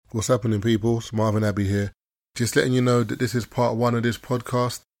What's happening, people? It's Marvin Abbey here. Just letting you know that this is part 1 of this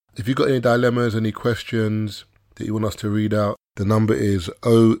podcast. If you've got any dilemmas, any questions that you want us to read out, the number is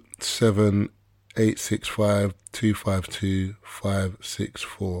 07865 252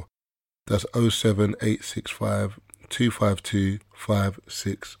 564. That's 07865 252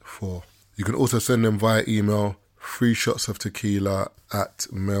 564. You can also send them via email,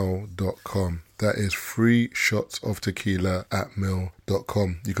 3shotsoftequila@mail.com. That is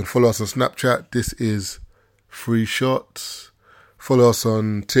 3shotsoftequila@mail.com. You can follow us on Snapchat. This is 3shots. Follow us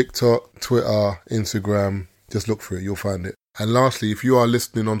on TikTok, Twitter, Instagram. Just look for it. You'll find it. And lastly, if you are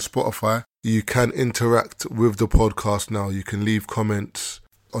listening on Spotify, you can interact with the podcast now. You can leave comments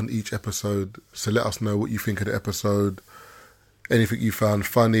on each episode. So let us know what you think of the episode. Anything you found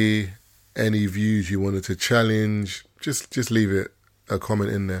funny, any views you wanted to challenge, just leave it, a comment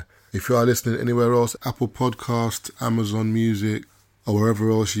in there. If you are listening anywhere else, Apple Podcasts, Amazon Music, or wherever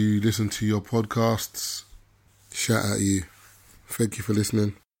else you listen to your podcasts, shout out you. Thank you for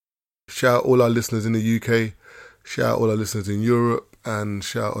listening. Shout out all our listeners in the UK, shout out all our listeners in Europe, and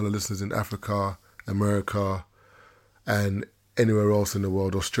shout out all our listeners in Africa, America, and anywhere else in the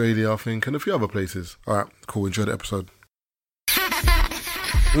world, Australia, I think, and a few other places. All right, cool. Enjoy the episode.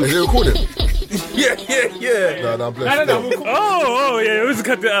 Is it recording? Yeah. Nah, bless No. Oh, yeah, we just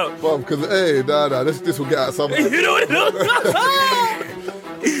cut it out. Mom, because, this will get out somewhere. You know what?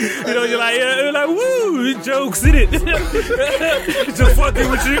 You're like, woo, jokes in it. Just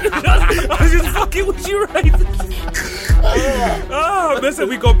fucking with you. I was just fucking with you, right? Listen,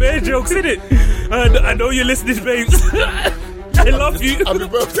 we got bad jokes in it. I know you're listening, babes. I love you. Happy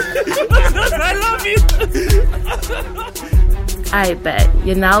birthday. I love you. I bet.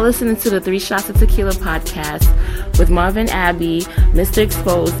 You're now listening to the 3 Shots of Tequila podcast with Marvin Abbey, Mr.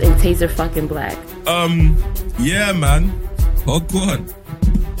 Exposed, and Taser fucking Black. Yeah, man. Oh, God.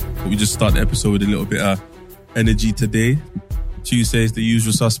 We just start the episode with a little bit of energy today. Tuesday's the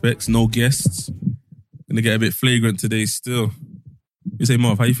usual suspects, no guests. Gonna get a bit flagrant today still. You say,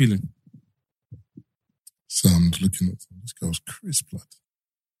 Marv, how you feeling? So I'm just looking at this girl's crisp, blood.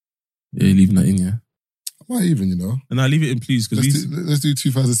 Yeah, you're leaving that in, yeah? Why even, you know? And I leave it in, please, because let's do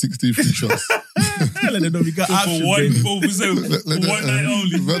 2016 3 shots. Let them know we got options, for one night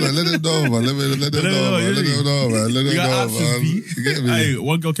only. Brother, let them know, man. Let them know, man. Let them know, man. You get me? Hey,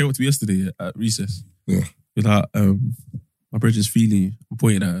 one girl came up to me yesterday at recess. Yeah. With her, my brother's feeling. I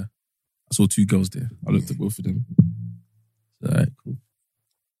pointed at her. I saw 2 girls there. I looked at both of them. All right, cool.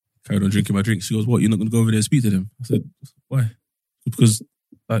 Carried on drinking my drink. She goes, what, you're not going to go over there and speak to them? I said, why? Because,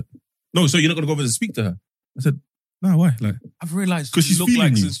 no, so you're not going to go over there and speak to her? I said, no, why? I've realised because she's looked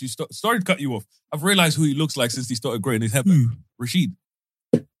like you. since you sorry to cut you off. I've realised who he looks like since he started growing his hair back. Rashid.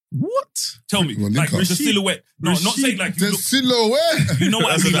 What? Tell me. Well, like the Rashid. silhouette. No, not saying like you The look... silhouette. You know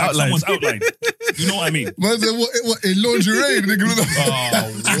what I mean? Like someone's outline. You know what I mean? Man said, what, in lingerie? Nigga, look like...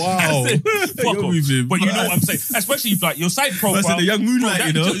 Oh, wow. Fuck off. But you know what I'm saying? Especially if like your side profile... That's in the young moonlight, bro,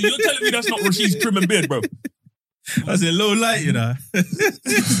 you know? You're telling me that's not Rashid's trim and beard, bro. That's a low light, you know? Man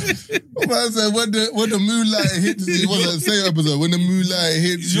said, when the moonlight hits you, what's that same episode? When the moonlight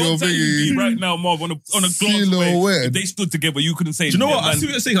hits You're your telling me thingy... right now, Marv, on a glance Silhouette. away, if they stood together, you couldn't say... Do you know what? man. I see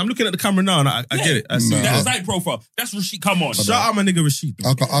what you're saying. I'm looking at the camera now and I get it. I see it. That side profile. That's Rashid. Come on. Shout out my nigga Rashid.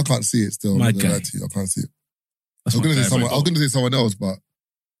 I can't see it still. My I'm not gonna guy. lie to you. I can't see it. That's I was my guy, going bro. to say someone else, but...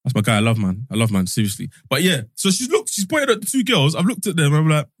 That's my guy. I love man. Seriously. But yeah, so she's pointed at the 2 girls. I've looked at them. I'm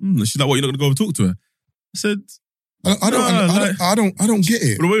like, She's like, what? You're not going to go over and talk to her? I said, I don't get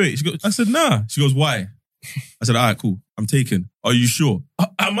it. but wait. She goes, I said, nah. She goes, why? I said, all right, cool. I'm taken. Are you sure?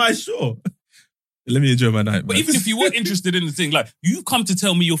 Am I sure? Let me enjoy my night, man. But even if you were interested in the thing, like, you've come to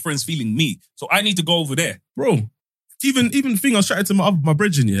tell me your friend's feeling me, so I need to go over there. Bro, even thing I was chatting to my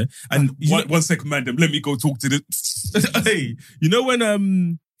brethren, yeah? And One second, man, let me go talk to the... Hey, you know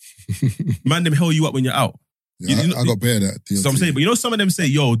when man them hell you up when you're out? Yeah, I got better at that. So I'm saying, but you know some of them say,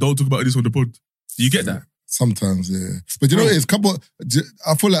 yo, don't talk about this on the pod. Do you get that? Sometimes, yeah. But you know what it is?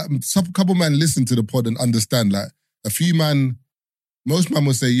 I feel like some couple man listen to the pod and understand. Like, most man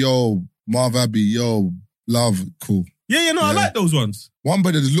will say, yo, Marv Abbey, yo, love, cool. Yeah, I like those ones. One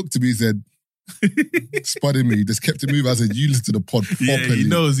brother just looked at me and said, spudding me, just kept it moving. I said, you listen to the pod properly. Yeah, he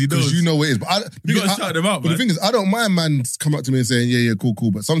knows. Because you know what it is. But You got to shout them out, But man. the thing is, I don't mind man come up to me and saying, yeah, cool.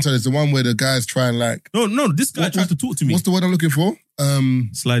 But sometimes it's the one where the guys try and like... No, this guy tried to talk to me. What's the word I'm looking for?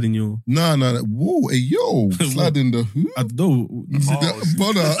 Sliding your... No. Whoa, hey, yo. Sliding the who? I don't know.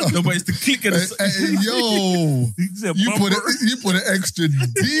 Brother. No, but it's the click and the... Hey, yo. You put an extra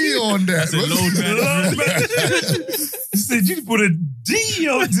D on that. That's a load, man. He said, you put a D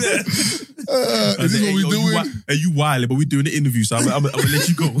on that. Is this what we doing? Hey, you wild, but we're doing the interview, so I'm gonna let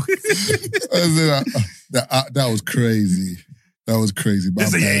you go. That was crazy. That was crazy.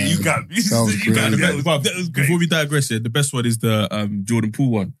 Yeah, you got me. That was crazy. That was great. Before we digress, the best one is the Jordan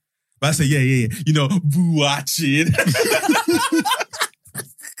Poole one. But I say, yeah. You know, watching.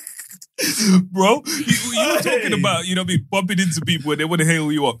 Bro, you were talking about, you know what I mean, bumping into people and they want to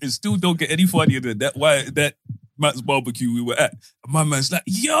hail you up. It still don't get any funnier than that. Why that Matt's barbecue we were at. And my man's like,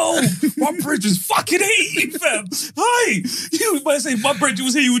 yo, my bridge was fucking hating, fam. Hi. You might say my bridge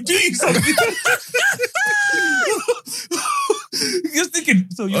was here, you would do something. Just thinking,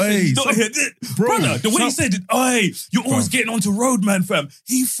 so you're saying you don't hit it. Brother, the way he said it, you're always getting onto Roadman, fam.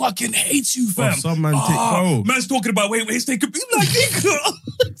 He fucking hates you, fam. Some man man's talking about, wait, he's taking me like, nigga.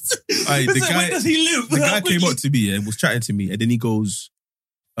 The guy, where does he live? The guy came up to me and was chatting to me, and then he goes,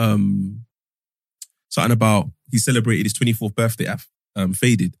 something about he celebrated his 24th birthday at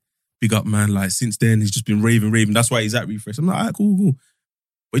Faded. Big up, man. Like, since then, he's just been raving. That's why he's at Refresh. I'm like, all right, cool.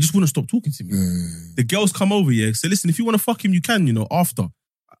 But he just wouldn't stop talking to me. The girls come over, yeah. So listen, if you want to fuck him, you can, you know, after.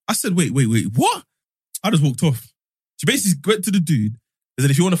 I said, wait, what? I just walked off. She basically went to the dude and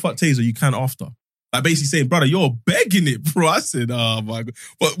said, if you want to fuck Taser, you can after. Like basically saying, brother, you're begging it, bro. I said, oh my God.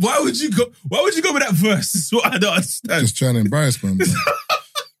 But why would you go with that verse? That's what I don't understand. Just trying to embarrass man.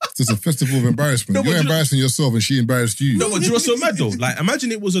 It's just a festival of embarrassment. You're embarrassing yourself and she embarrassed you. No, but you were so mad though. Like,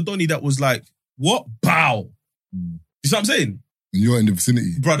 imagine it was a Donny that was like, what? Bow. You see what I'm saying? And you're in the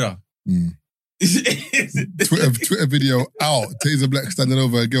vicinity. Brother. Twitter video out. Taser Black standing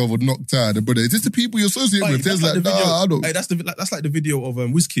over a girl with knocked out. The brother, is this the people you associate with? Taser's like, I don't. Hey, that's like the video of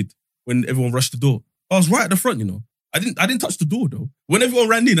Wizkid when everyone rushed the door. I was right at the front, you know. I didn't touch the door though. When everyone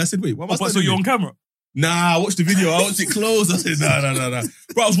ran in, I said, wait, what am I so you're on camera? Nah, I watched the video. I watched it close. I said, nah.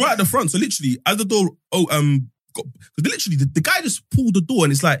 Bro, I was right at the front. So literally, as the door, because literally the guy just pulled the door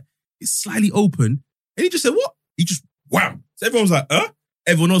and it's like, it's slightly open. And he just said, what? He just, wham. So everyone was like, huh?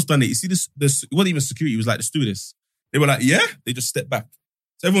 Everyone else done it. You see this, it wasn't even security. It was like the stewardess. They were like, yeah? They just stepped back.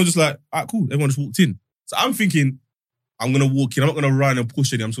 So everyone was just like, all right, cool. Everyone just walked in. So I'm thinking, I'm going to walk in. I'm not going to run and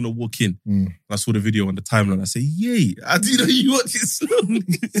push any. I'm just going to walk in. And I saw the video on the timeline. I say, yay. I didn't know you watch it slowly.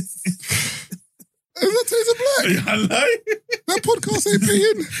 Is that Taser Black? I like that podcast ain't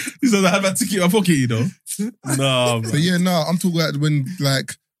paying. He said I had my ticket in my pocket, you know. Nah, man. But yeah, I'm talking about when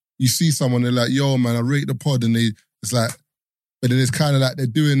like you see someone, they're like, yo, man, I rate the pod, and it's like, but then it's kind of like they're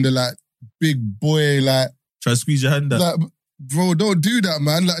doing the like big boy, like try to squeeze your hand out. Like, bro, don't do that,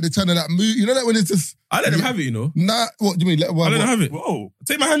 man. Like they're trying to like move. You know that when it's just. I let them have it, you know. Nah, what do you mean? I let them have it. Whoa,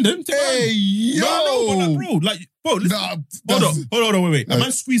 take my hand then. Yo. No, but like, bro, listen. Hold on, wait.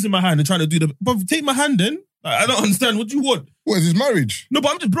 I'm squeezing my hand and trying to do the. But take my hand then. Like, I don't understand. What do you want? What is this marriage? No,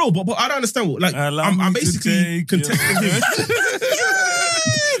 but I'm just, bro. But I don't understand what. Like, I'm basically contesting it.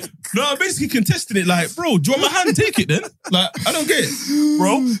 No, I'm basically contesting it. Like, bro, do you want my hand? Take it then. Like, I don't get it,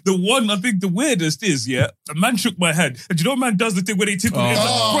 bro. The one I think the weirdest is, a man shook my hand, and you know, man does the thing where they tickle it.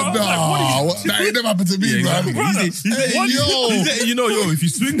 That ain't never happened to me, bro. He's you know, if you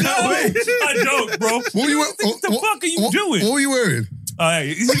swing that way, I don't, bro. What the fuck are you doing? What were you wearing?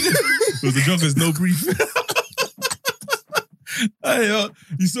 It was the joggers, no brief. Hey,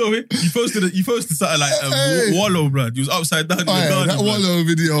 you saw it? You posted something like Wallow, blood. He was upside down in the garden. That Wallow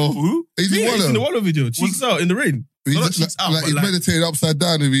video. Who? He's in the Wallow video. Cheeks out in the rain. He's meditating upside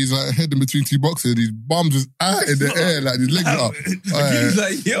down and he's like head in between two boxes. His bum's just out in the air, like his legs are up. He's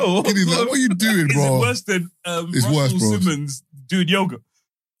like, yo. He's like, what are you doing, bro? It's worse than Russell Simmons doing yoga.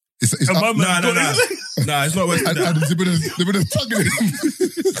 It's Nah, it's not worse than that. They've been tugging him.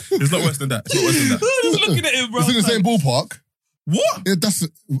 It's not worse than that. Just looking at him, bro. It's in the same ballpark. What? Yeah, that's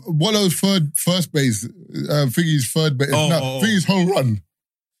Wallow's first base. Figgy's third base. Figgy's home run.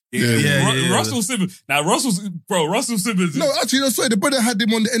 Yeah. Russell Simmons. Now, Russell Simmons. No, actually, no, sorry. The brother had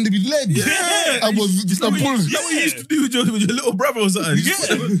him on the end of his leg. Yeah. I was just what you used to do with your little brother or something. You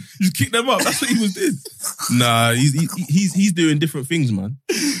just kick them up. That's what he was doing. Nah, he's doing different things, man.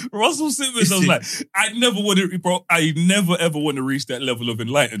 Russell Simmons, I was like, I never ever want to reach that level of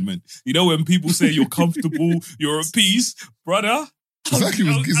enlightenment. You know, when people say you're comfortable, you're at peace, brother. It's like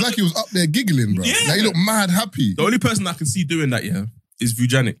he was up there giggling, bro. Yeah. Like he looked mad happy. The only person I can see doing that, is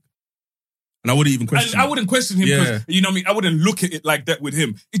Vujanic. And I wouldn't even question him. I wouldn't question him because, you know what I mean? I wouldn't look at it like that with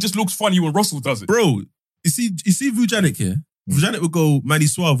him. It just looks funny when Russell does it. Bro, you see Vujanic here? Vujanic would go Manny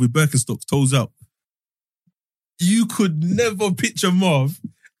Suave with Birkenstocks, toes out. You could never picture Marv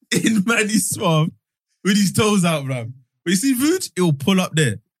in Manny Suave with his toes out, bro. But you see Vuj, he'll pull up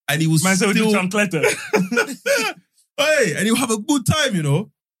there. And he was Man, still... Hey, and he'll have a good time, you know?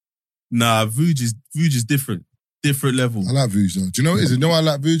 Nah, Vuj is different. different level. I like Vuj though. Do you know what it is? You know why I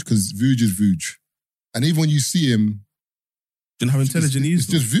like Vuj? Because Vuj is Vuj. And even when you see him, Do you know how intelligent he is?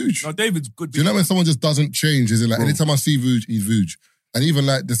 it's just Vuj. No, David's good. Do you know when someone just doesn't change? Is it like Bro. anytime I see Vuj, he's Vuj. And even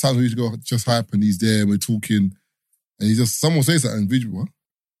like the times we used to go just hype and he's there, we're talking, and he just someone says that and Vuj, what?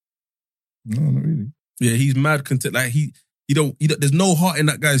 No, not really. Yeah, he's mad content. Like he don't. There's no heart in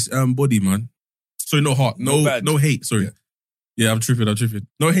that guy's body, man. Sorry, no heart, no hate. Sorry. Yeah, I'm tripping.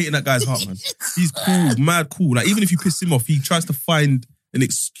 No hate in that guy's heart, man. He's cool, mad cool. Like even if you piss him off, he tries to find an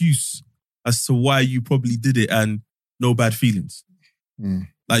excuse as to why you probably did it, and no bad feelings. Mm.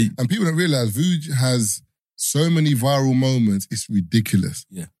 Like, And people don't realize Vuj has so many viral moments. It's ridiculous.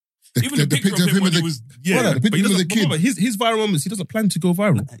 Yeah. The, Even the picture of him when he was... Brother, the but he picture of doesn't. the kid. But his viral moments, he doesn't plan to go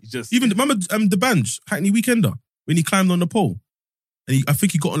viral. Just, Even remember the Banj Hackney Weekender when he climbed on the pole, and I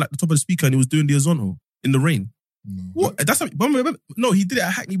think he got on like the top of the speaker and he was doing the Azonto in the rain. No. What? That's how. No, he did it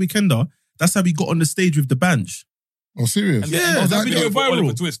at Hackney Weekender. That's how he got on the stage with the Banj. Oh, serious? and Yeah, then that the video for viral.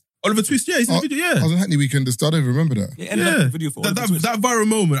 Oliver Twist. Oliver Twist, yeah, he's in the video, I yeah. was on Hackney Weekend to start. I don't even remember that. It ended up Yeah. a video for Oliver That Twist. viral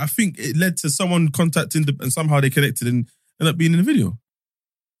moment, I think it led to someone contacting and somehow they connected and ended up being in the video.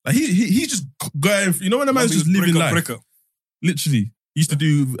 Like he's just going, you know when a man's just living life. Literally. He used to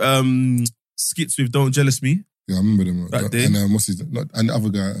do skits with Don't Jealous Me. Yeah, I remember them. Back And then. what's his? And the other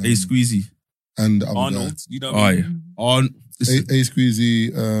guy. A Squeezy. And the other Arnold. You know Oh, what I yeah. mean? guy. A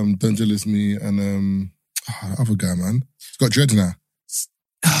Squeezy, Don't Jealous Me, and the other guy, man. He's got dreads now.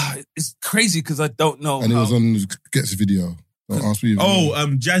 It's crazy because I don't know. And he how- was on Gets Video. Ask me.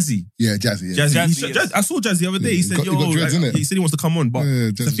 Jazzy. Yeah, Jazzy. Yeah. Jazzy. Jazzy, yes. I saw Jazzy the other day. Yeah, He said, he got dreads, innit? he said he wants to come on, but Yeah,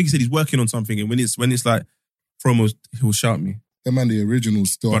 I Jazzy. think he said he's working on something, and when it's like promos, he'll shout me. That man, the original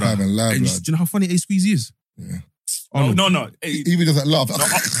still Brother, having live, And lad. do you know how funny A Squeezy is? Yeah. No. Hey, Even does that laugh.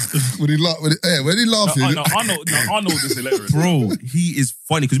 when he laughs, Arnold is hilarious. Bro, he is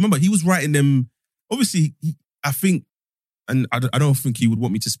funny. Because remember, he was writing them, obviously, I think, and I don't think he would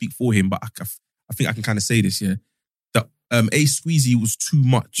want me to speak for him, but I think I can kind of say this, yeah, that A Squeezy was too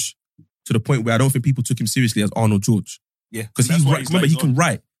much to the point where I don't think people took him seriously as Arnold George. Yeah. Because That's why remember, he can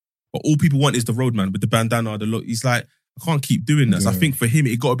write, but all people want is the roadman with the bandana, the look. He's like, I can't keep doing this. I Yeah. think for him,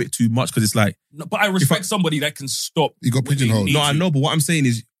 it got a bit too much because it's like, No, but I respect somebody that can stop. He got when they pigeonholed. need no, I to. know, but what I'm saying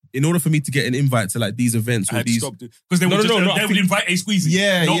is, in order for me to get an invite to like these events I or had to these, stop because they No, would no, just, no, I they would think- invite A Squeezy.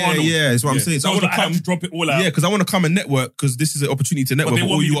 yeah, not Arnold. that's what I'm saying. So I I would wanna have to drop it all out. Yeah, because I want to come and network because this is an opportunity to network. they But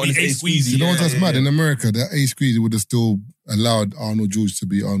want all me you to want is be A A Squeezy. Squeezy. You know what that's Yeah, mad? yeah. In America, that A Squeezy would have still allowed Arnold George to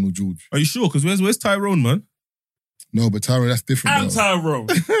be Arnold George. Are you sure? Because where's Tyrone, man? No, but Tyron, that's different. And though. Tyrone.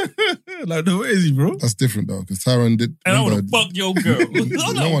 Like, no, where is he, bro? That's different though, because Tyron did. And I want remember- to fuck your girl.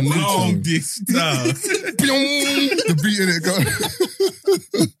 No one knew Oh, Tyron. this stuff. The beat in it.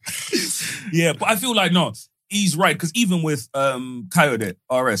 Yeah, but I feel like, no, he's right. Because even with Coyote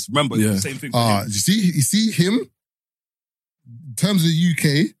RS, remember, Yeah. the same thing. For him. You see him? In terms of the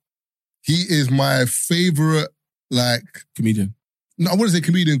UK, he is my favorite, like, Comedian. no, I wouldn't say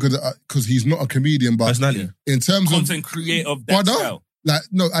comedian because he's not a comedian, but Personality. in terms of, Content creator of that Brother? style. like,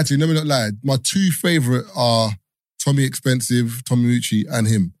 no, actually, let me not lie. My two favorite are Tommy Expensive, Tommy Ucci, and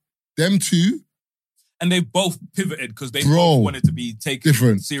him. Them two, And they both pivoted because they Bro. both wanted to be taken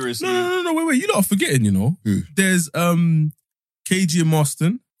Different. seriously. No, wait. You lot are forgetting, you know. Who? There's KG and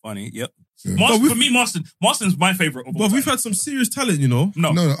Marston. Funny, yep. Yeah. For me, Marston's my favorite of all But we've time. had some serious talent, you know.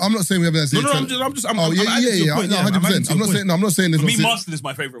 No, no, I'm not saying we have that same No, talent. I'm just. I'm Oh, yeah, adding to your point, no, I'm adding 100%. to I'm your not point. saying, no, I'm not saying this. for me, Marston is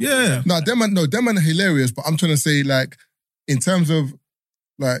my favorite. of all Yeah. time. No, them man are hilarious, but I'm trying to say, like, in terms of,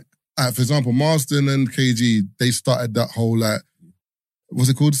 like, for example, Marston and KG, they started that whole, like, what's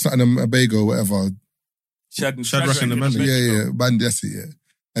it called? Saturn and Abago, whatever. Shadrach and the Mandem. Yeah, Band, that's it, yeah.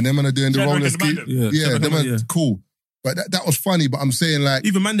 And them man are doing the Shadrach roller and the ski. Mandem. Yeah, Yeah, Shadrach them and man, cool. But that was funny, but I'm saying, like,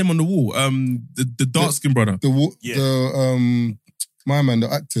 Even Mandem on the wall. The dark skin brother. my man,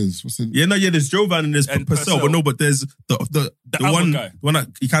 the actors, what's it? Yeah, there's Jovan and there's And Purcell, Purcell. but no, but there's the other one guy. the one that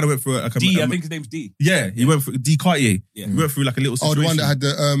he kind of went through. D, I think his name's D. Yeah, he went for D Cartier. Yeah. He went through like a little Oh, situation. the one that had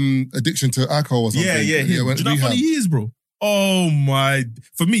the addiction to alcohol or something. Yeah, him. went Do you know how rehab. funny he is, bro? Oh my!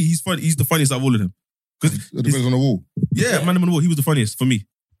 For me, he's funny. He's the funniest out of all of them. It depends on the wall. Yeah, Mandem on the wall. He was the funniest for me.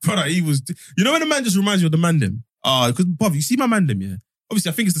 Brother, he was. You know when the man just reminds you of the Mandem? Because Bob, you see my Mandem, yeah. Obviously,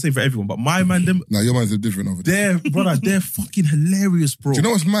 I think it's the same for everyone, but my Mandem, No, your man's different over there. they're fucking hilarious, bro. Do you know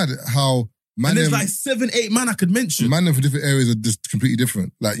what's mad? How and there's Mandem, like 7, 8 man I could mention. Mandem for different areas are just completely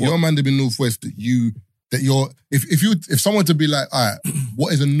different. Like What? your Mandem in Northwest, if someone to be like, all right,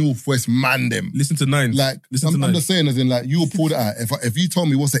 what is a Northwest Mandem? Listen to Nines. Like, Listen to I'm Nines. just saying, as in, like, you'll pull that out. If you told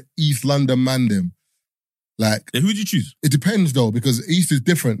me what's an East London Mandem, like, Yeah, who'd you choose? it depends though, because East is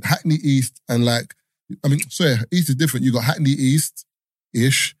different. Hackney East and East is different. You got Hackney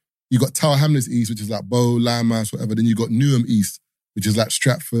East-ish, You got Tower Hamlets East, which is like Bow, Limehouse, whatever. Then you got Newham East, which is like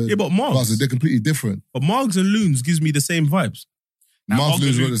Stratford. Yeah, but Margs. Glasgow. They're completely different. But Margs and Loons gives me the same vibes. Margs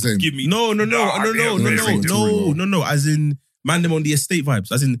Loons are not the same. Give me No. As in, man, them on the estate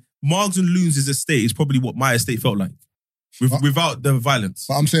vibes. As in, Margs and Loons' estate is probably what my estate felt like. Without the violence.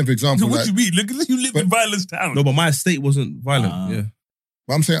 But I'm saying, for example, what like, do you mean? Look, you live in violence town. No, but my estate wasn't violent. Yeah.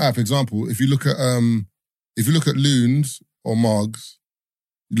 but I'm saying, for example, if you look at Loons or Margs,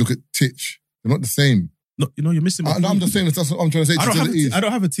 you look at Titch, they're not the same. No, you're missing my I'm point. just saying that's what I'm trying to say. I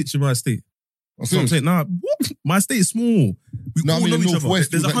don't have a Titch in my estate. That's what I'm saying. Nah, what? My estate is small. We all know each other.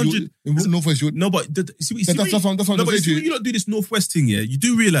 There's 100. In Northwest, No, but see that's what I'm no, but saying. when you don't do this Northwest thing, yeah, you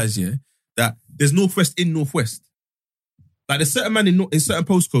do realise, yeah, that there's Northwest in Northwest. Like there's certain man in certain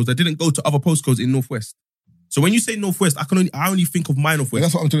postcodes that didn't go to other postcodes in Northwest. So when you say Northwest, I only think of my Northwest.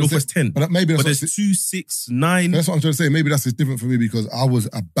 That's what I'm trying to say. Northwest 10. But maybe there's 2, 6, 9. That's what I'm trying to say. Maybe that's just different for me because I was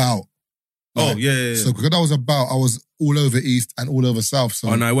about. Oh, yeah. So because I was all over East and all over South.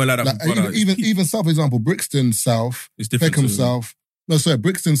 So no, I went like that. Like, even South, for example, Brixton South, Peckham South. No, sorry,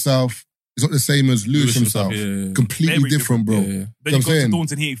 Brixton South is not the same as Lewisham South. Yeah. Completely Very different, bro. Yeah. Then you go to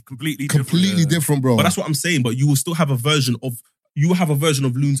Thornton Heath, completely different, bro. But that's what I'm saying. But you will still have a version of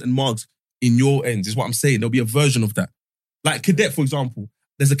Loons and Margs in your ends, is what I'm saying. There'll be a version of that. Like Cadet, for example.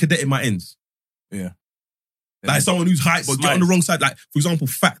 There's a Cadet in my ends. Yeah. Like someone who's hype, but get on the wrong side. Like, for example,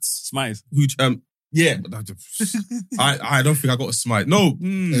 Fats. Smize. Who, yeah. I don't think I got a Smite. No.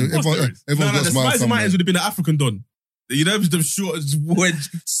 Everyone The got Smites in my ends would have been an African Don. You know, them short, wedge,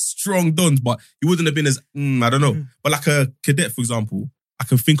 strong Dons, but he wouldn't have been as, I don't know. But like a Cadet, for example, I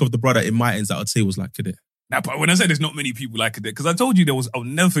can think of the brother in my ends that I'd say was like Cadet. Now, but when I say there's not many people like Cadet, because I told you I'll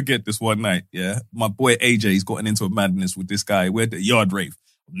never forget this one night, yeah? My boy AJ's gotten into a madness with this guy. We're at the Yard Rave.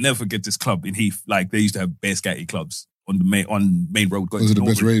 I'll never forget this club in Heath. Like, they used to have bare scatty clubs on the main road. Those are the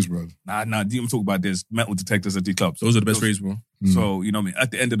best raves, bro. Nah, I'm talking about there's metal detectors at these clubs. Those are the best raves, bro. So, you know what I mean?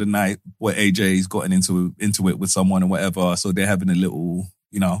 At the end of the night, boy AJ's gotten into it with someone or whatever. So they're having a little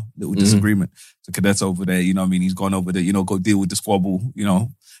disagreement. So Cadet's over there, you know what I mean? He's gone over there, go deal with the squabble,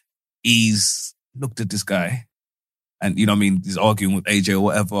 He's looked at this guy and, you know what I mean? He's arguing with AJ or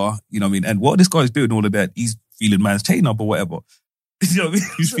whatever, you know what I mean? And what this guy's doing, all of that, he's feeling man's chain up or whatever. You know what I mean?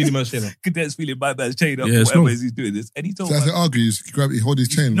 Who's feeling man's chain up? Cadet's feeling my man's chain up or whatever as he's doing this. And he told so as they argue, he hold his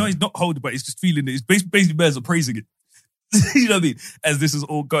chain. No, he's not holding, but he's just feeling it. It's basically man's appraising it. You know what I mean? As this is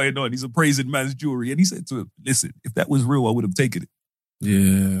all going on, he's appraising man's jewelry. And he said to him, listen, if that was real, I would have taken it.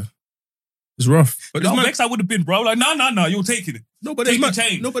 Yeah. It's rough. But next I would have been, bro. Like, no, you're taking it. No, but take the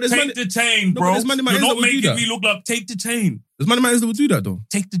chain. No, but take the chain, bro. You're not making me look like, take the chain. There's man that will do that, though.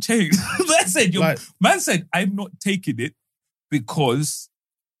 Take the chain. Man said, I'm not taking it because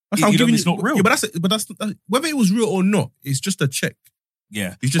it's not real. Yeah, but that's whether it was real or not, it's just a check.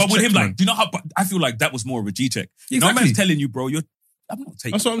 Yeah. But with him, like, do you know how, I feel like that was more of a G check. Exactly. No man's telling you, bro, I'm not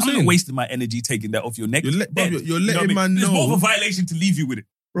taking That's what I'm saying. not wasting my energy taking that off your neck. You're letting man know. It's more of a violation to leave you with it.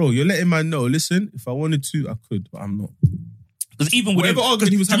 Bro, you're letting man know, listen, if I wanted to, I could, but I'm not. Because even with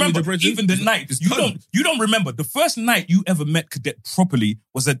he was having with the even the night, you don't remember. The first night you ever met Cadet properly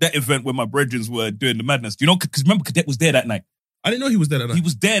was at that event where my brethren were doing the madness. Do you know, because remember Cadet was there that night. I didn't know he was there that night. He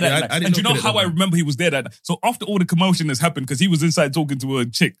was there that night. And do you know how I remember he was there that night? So after all the commotion has happened, because he was inside talking to a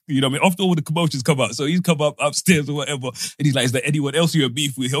chick, you know what I mean? After all the commotions come out, so he's come up upstairs or whatever, and he's like, is there anyone else you have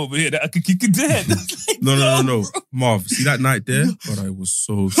beef with over here that I could kick in the head? No. Marv, see that night there? God, I was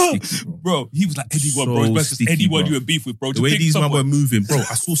so sticky, bro. Bro, he was like, anyone, bro. It's just anyone you have beef with, bro. The way these men were moving, bro,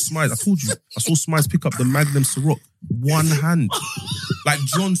 I saw Smiles. I told you. I saw Smiles pick up the Magnum Ciroc. One hand. Like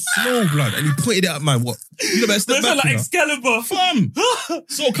Jon Snow, blood. And he pointed it at man. What? You know, better step back, like Excalibur. Fam.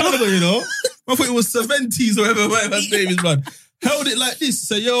 So Caliber, you know. I thought it was 70s or whatever his name is, blood. Held it like this.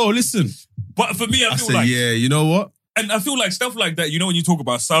 Say, yo, listen. But for me, I feel said, like... yeah, you know what? And I feel like stuff like that, you know, when you talk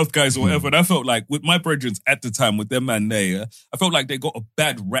about South guys or whatever, and I felt like with my brethren at the time, with them man there, I felt like they got a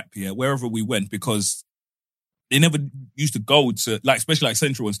bad rap here wherever we went because they never used to go to, like, especially like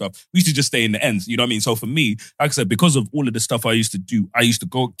Central and stuff. We used to just stay in the ends, you know what I mean? So for me, like I said, because of all of the stuff I used to do, I used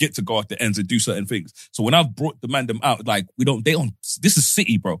to get to go at the ends and do certain things. So when I've brought the mandem out, like, this is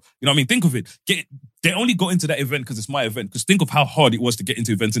city, bro. You know what I mean? Think of it. They only got into that event because it's my event. Because think of how hard it was to get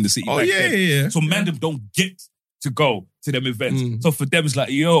into events in the city. Oh, yeah. So mandem don't get to go to them events. So for them, it's like,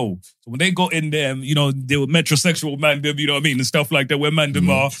 yo. So when they got in them, you know, they were metrosexual mandem, you know what I mean? And stuff like that, where mandem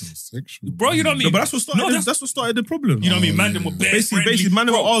are. Bro, you know what I mean? No, but that's what started the problem. You know what I mean? Mandem were bare Basically,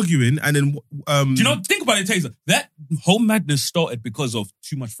 mandem were arguing and then... do you know, think about it, Taser. That whole madness started because of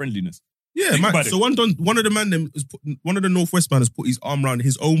too much friendliness. Yeah, Think man. about it. So one of the man them one of the Northwest man has put his arm around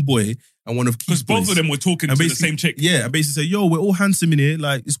his own boy and one of Keith's Because both boys. of them were talking And to the basically- same chick. Yeah, and basically say, yo, we're all handsome in here.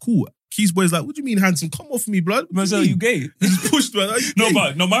 Like, it's cool. Keith's boy's like, what do you mean handsome? Come off me, blood. What Man, do so you you mean? gay? He's pushed, man. Are you gay?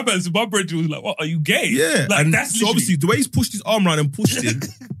 My brother was like, what, are you gay? Yeah, Like, and that's so obviously the way he's pushed his arm around and pushed him,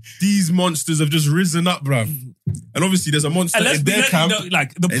 these monsters have just risen up, bruv. And obviously there's a monster And let's in be their camp.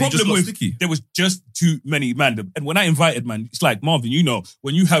 like the and he just problem got with sticky. there was just too many mandem. And when I invited, man, it's like Marvin, you know,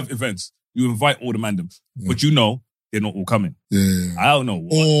 when you have events, you invite all the mandem, but you know they're not all coming. Yeah. I don't know.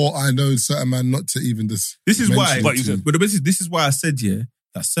 What. Or I know certain man not to even just. This is why, mention it But to- this is why I said, yeah,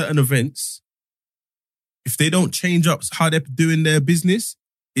 that certain events, if they don't change up how they're doing their business,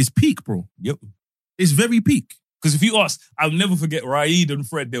 it's peak, bro. Yep. It's very peak. Because if you ask, I'll never forget Raid and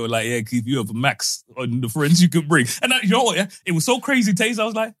Fred. They were like, "Yeah, Keith, you have a max on the friends you could bring." And you know what? Yeah, it was so crazy, Taze. I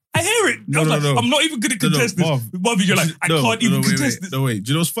was like, "I hear it." No, I was no, like, no. I'm not even going to No, no, contest this. Marv. Marvin, you're like, I can't even wait, contest this. No, wait. Do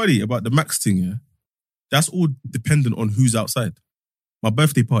you know what's funny about the Max thing, yeah? That's all dependent on who's outside. My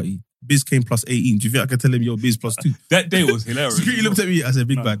birthday party, Biz came plus 18. Do you think I can tell him, yo, Biz plus 2? That day was hilarious. Security looked at me, I said,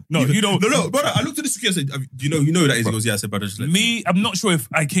 big No. bag. No, you don't- No, brother, I looked at the security, I said, do you know who that is? He goes, yeah, I said, brother, just let Me, I'm not sure if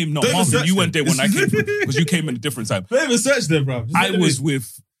I came. No, Don't even Marvin, search you weren't them. there when I came because you came in a different time. Don't even search them, bro. Just I let them was in.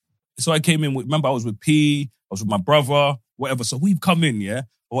 with, so I came in with, remember I was with P, I was with my brother, whatever. So we've come in, yeah,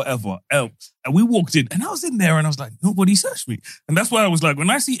 or whatever. And we walked in and I was in there and I was like, nobody searched me. And that's why I was like, when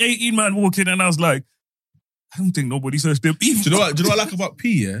I see 18 man walking and I was like, I don't think nobody searched them either. Do you know what I like about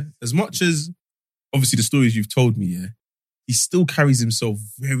P, yeah? As much as, obviously, the stories you've told me, yeah, he still carries himself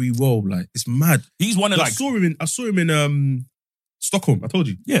very well. Like, it's mad. He's one of I like, saw him in Stockholm. I told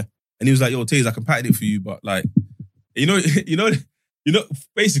you. Yeah. And he was like, "Yo, Taze, I can patent it for you, but like, you know,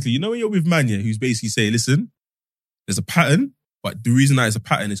 basically, you know when you're with man, yeah, who's basically saying, listen, there's a pattern, but the reason that it's a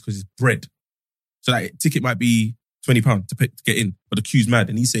pattern is because it's bread. So like, ticket might be £20 to get in, but the queue's mad,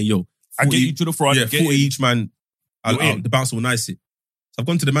 and he's saying, yo, 40, I get you to the front. yeah, get 40 in. each man. You're in. The bouncer will nice it. So I've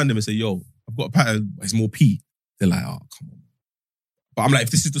gone to the man and say, yo, I've got a pattern, but it's more P. They're like, oh, come on. But I'm like,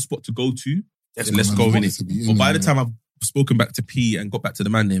 if this is the spot to go to, then let's go in it. But by the time I've spoken back to P and got back to the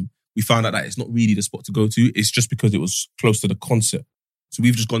man name, we found out that it's not really the spot to go to. It's just because it was close to the concert. So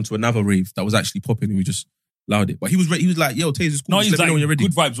we've just gone to another rave that was actually popping and we just allowed it. But he was like, yo, Taze is cool. No, Just he's let me know like when you're ready.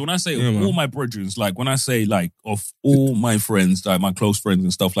 good vibes. When I say Yeah, man. all my brethren, like when I say like of all my friends, like my close friends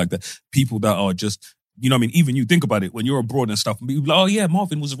and stuff like that, people that are just, you know what I mean? Even you think about it when you're abroad and stuff, and people like, oh yeah,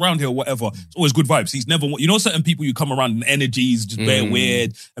 Marvin was around here or whatever. It's always good vibes. He's never, you know, certain people you come around and energy is just bare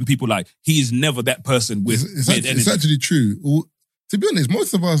weird and people like, he is never that person with It's weird energy. actually true. To be honest,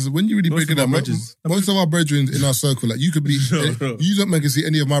 most of us, when you really Most break it of down, our brethren- most of our brethren in our circle, like you could be, No. you don't make us see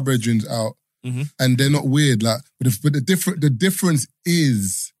any of my brethren out, and they're not weird. Like, but the difference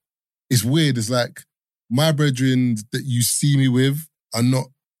is, it's weird. It's like my brethren that you see me with are not.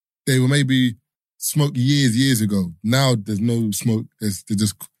 They were maybe smoked years ago. Now there's no smoke. They're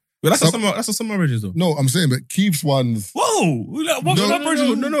just But that's what some of my regions though. no. I'm saying, but Keith's ones. Whoa! Like, what No, my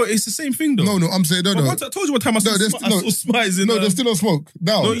brethren? No, it's the same thing though. No, I'm saying no. I told you one time I saw there's- Smize in No, they're still on smoke.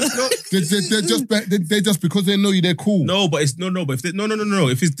 No, No, no. they're just because they know you, they're cool. No, but it's no. But if they, no.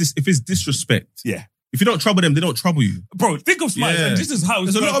 If it's disrespect, Yeah. If you don't trouble them, they don't trouble you. Bro, think of Smile. Yeah. And this is how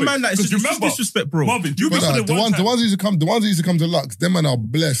it's There's a lot of man that it's just remember, disrespect, bro. Marvin, do you But, remember the ones time? who used to come to Lux, them man are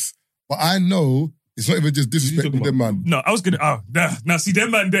blessed. But I know it's not even just disrespecting talking them, man. No, I was gonna. Now see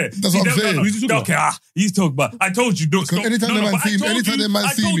them man there. That's See what I'm them saying. man- Who's he talking Okay, he's talking about. I told you don't Because stop. anytime No, them man but I see me, told anytime you- them man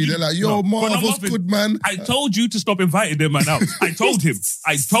I see told me, you- they're like, No, "Yo, but Marv, I'm what's Marvin. good, man?" I told you to stop inviting them man out. I told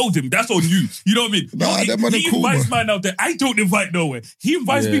him. That's on you. You know what I mean? Nah, he them man are he cool, invites man. man out there. I don't invite nowhere. He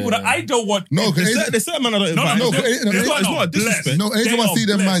invites Yeah. people that I don't want. No, because There's certain man I don't No, invite. no, No, them- it's them not man are a disrespect. blessed. no, anytime They I see are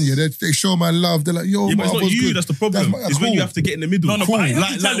them, man, blessed. yeah, they show my love. They're like, "Yo, Yeah, but Marv, it's not what's you. good?" That's the problem. That's It's when cool. you have to get in the middle. No, but I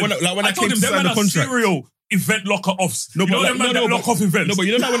have to tell him. when I told came him to them sign man the are contract. serial event locker offs. No, You know but them man that lock off events. No, but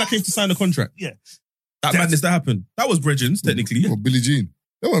you know that when I came to sign the contract, Yeah. that madness that happened. That was Bridgens, technically. Well, Billie Jean.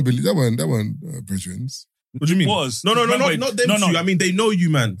 That weren't Bridgens. What do you mean? Was. No, Remember- not them no, two. no. I mean, they know you,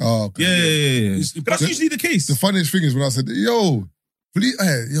 man. Oh, okay. Yeah. It's- But that's usually the case. The funniest thing is when I said, "Yo, please,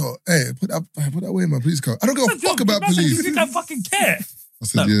 put that away, man. Please come." I don't give a fuck about You police. think I fucking care? I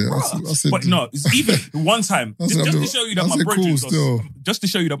said, Like, "Yeah." bruh. I said, But no, it's even one time, I said, just I'm to show you that I my said, cool brethren still. just to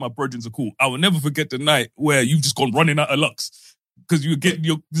show you that my brethren are cool. I will never forget the night where you've just gone running out of Lux because you were getting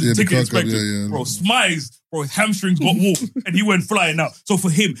your Yeah, the ticket car inspected. code, yeah. Bro, Smize, bro, his hamstrings got warped and he went flying out. So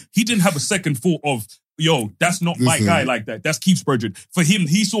for him, he didn't have a second thought of, yo, that's not my Listen. guy like that. That's Keith's brethren. For him,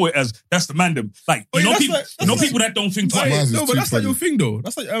 he saw it as, that's the mandem. Like, Oh, yeah, that's people, like- that's like- people that don't think Smize twice. is No, but too that's like funny. your thing, though.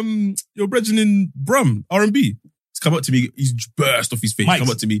 That's like your brethren in Brum, R&B. He's come up to me. He's burst off his face. Mike's. Come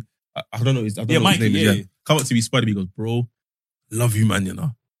up to me. I don't know his, I don't Yeah, know his Mikey, name. yeah, is, yeah. Come up to me, Spider. He goes, bro, love you, man. You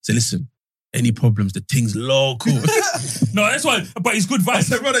know. Say, listen, any problems, the thing's local. No, that's why. But it's good I vibes.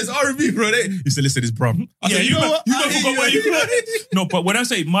 said, brother, it's R&B, bro. He said, listen, it's Brum. I said, you know what? You forgot where you No, but when I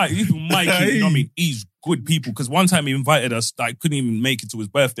say Mike, even Mikey, you know what I mean? He's good people. Because one time he invited us, I couldn't even make it to his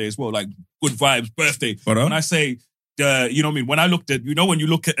birthday as well. Like, good vibes, birthday. When I say, you know what I mean? When I looked at, you know, when you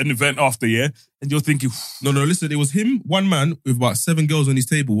look at an event after, yeah, and you're thinking, No, listen, it was him, one man, with about 7 girls on his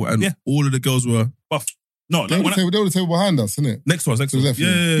table, and all of the girls were buff. No, They like were the table behind us, isn't it? next to us. To the left,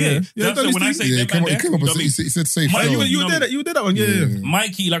 Yeah. So when I say Yeah, them man he came up there, and he said safe. Mike, film. You were there that one, yeah.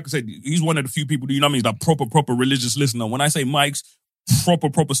 Mikey, like I said, he's one of the few people, you know what I mean, he's like proper religious listener. When I say Mike's proper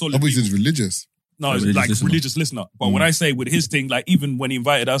solid I thought he people, said religious. no, it's Religious like listener. religious listener. But when I say with his thing, like even when he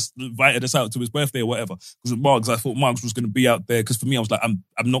invited us out to his birthday or whatever, because with Marks, I thought Marks was going to be out there. Because for me, I was like, I'm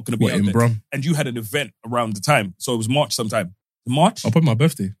not going to be What, out in there. Brum? And you had an event around the time, so it was March sometime. March? I'll put my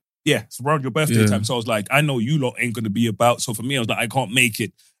birthday. Yeah, it's around your birthday Yeah. time. So I was like, I know you lot ain't going to be about. So for me, I was like, I can't make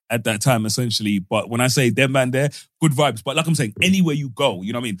it at that time, essentially. But when I say them man there, good vibes. But like I'm saying, anywhere you go,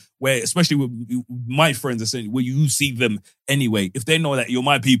 you know what I mean? Where, especially with my friends, essentially, where you see them anyway, if they know that you're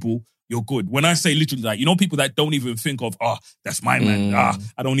my people, you're good. When I say literally, like, you know, people that don't even think of, that's my man.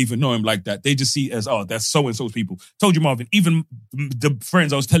 I don't even know him like that. They just see it as, that's so-and-so's people. Told you, Marvin, even the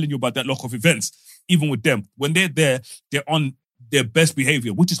friends I was telling you about that lock-off events, even with them, when they're there, they're on their best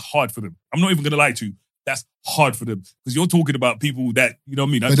behavior, which is hard for them. I'm not even going to lie to you. That's hard for them. Because you're talking about people that, you know what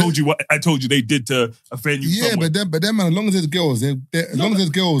I mean? I told you what I told you they did to offend you. Yeah, somewhat. but them man, as long as there's girls, as long as there's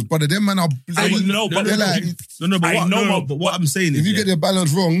girls, brother, them man are. I know, but they're like, But what I'm saying is, if you get their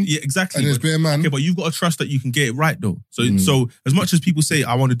balance wrong, yeah, exactly. and there's bare man. Okay, but you've got to trust that you can get it right, though. So as much as people say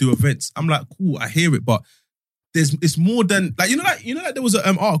I want to do events, I'm like, cool, I hear it, but it's more than like there was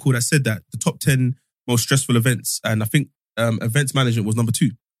an article that said that the top 10 most stressful events, and I think events management was number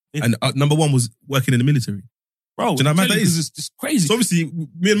 2, and number 1 was working in the military. Bro, do you know how mad that is? It's just crazy. So obviously,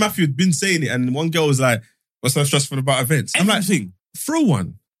 me and Matthew had been saying it, and one girl was like, "What's so stressful about events?" I'm like, throw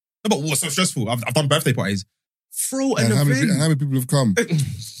one. No, but what's so stressful? I've done birthday parties. Throw an and how event. many people have come?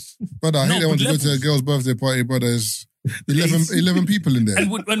 Brother, I hate they want to go to a girl's birthday party, brother. There's 11 people in there.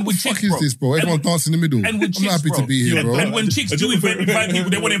 And with What the chicks, fuck is this, bro? Everyone dancing in the middle. And with I'm not happy to be here, bro. And when chicks do invite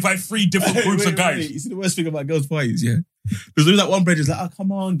people, they want to invite 3 different groups of guys. You see the worst thing about girls' parties, yeah? Because there was that one brother's like, "Oh,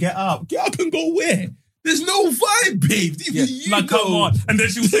 come on, get up and go where? There's no vibe, babe. Even you Like, go. come on. And then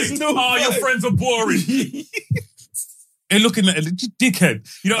she'll say, your friends are boring. They're looking at it, dickhead.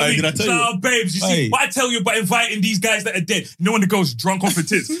 You know what I mean? Did I tell you? Babes, you see, what I tell you about inviting these guys that are dead. You know when the girl's drunk off her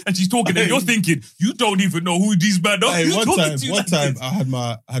tits and she's talking and you're thinking, you don't even know who these men are. Hey, You're one talking to you time, like this.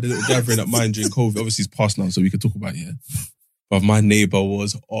 I had a little gathering at mine during COVID. Obviously, it's past now, so we can talk about it, yeah. But my neighbor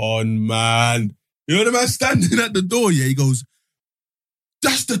was on, man. You know the man standing at the door, yeah? He goes,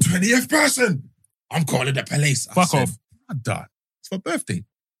 "That's the 20th person. I'm calling the police." Fuck off. Brother, it's my birthday.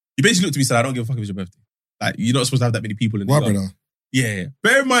 He basically looked at me and said, "I don't give a fuck if it's your birthday. Like, you're not supposed to have that many people in the Why, yard." brother? Yeah.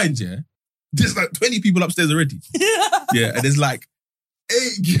 Bear in mind, yeah, there's like 20 people upstairs already. Yeah, and there's like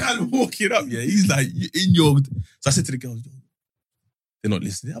 8 gal walking up, yeah. He's like, in your... So I said to the girls, they're not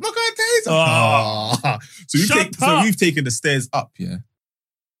listening. I'm not going to taser. So we've taken the stairs up, yeah,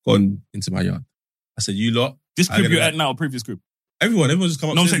 gone into my yard. I said, you lot... This crib you're at now, previous crib. Everyone just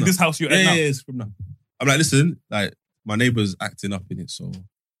come up. No, I'm saying this house you're at now. Yeah, it's from now. I'm like, listen, like, my neighbour's acting up in it, so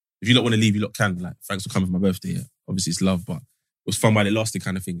if you lot want to leave, you lot can. Like, thanks for coming for my birthday. Yeah. Obviously, it's love, but it was fun while it lasted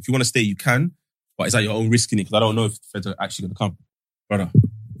kind of thing. If you want to stay, you can, but it's at your own risk in it, because I don't know if the feds are actually going to come. Brother,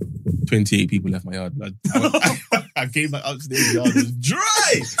 28 people left my yard. Like, I came back upstairs, the yard was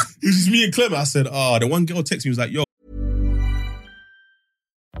dry. It was just me and Clement. I said, the one girl texted me, was like, yo.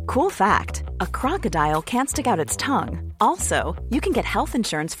 Cool fact, a crocodile can't stick out its tongue. Also, you can get health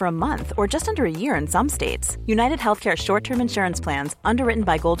insurance for a month or just under a year in some states. United Healthcare short-term insurance plans, underwritten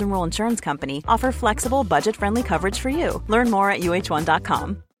by Golden Rule Insurance Company, offer flexible, budget-friendly coverage for you. Learn more at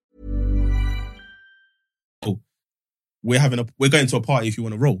uh1.com. We're going to a party if you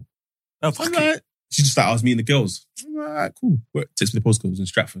want to roll. Oh, fuck I'm it. like, she just started, I was meeting the girls. I'm like, all right, cool. Takes me the postcode, it was in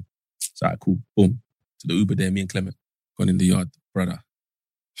Stratford. So, all right, cool. Boom. To the Uber there, me and Clement. Gone in the yard, brother.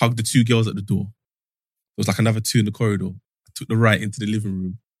 Hugged the 2 girls at the door. There was like another 2 in the corridor. I took the right into the living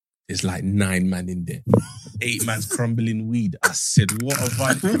room. There's like 9 man in there. 8 man's crumbling weed. I said, what have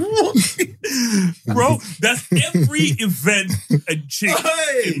I Bro, that's every event and chick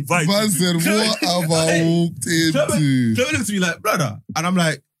invites Man you. said, what have I walked into? Clement looked at me like, brother. And I'm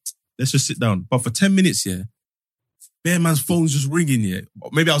like, let's just sit down. But for 10 minutes, yeah, bare man's phone's just ringing, yeah.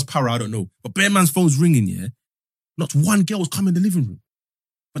 Maybe I was para, I don't know. But bare man's phone's ringing, yeah. Not one girl was coming in the living room.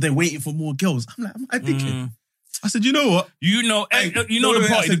 But they're waiting for more girls. I'm like, I'm thinking. I said, you know what? You know the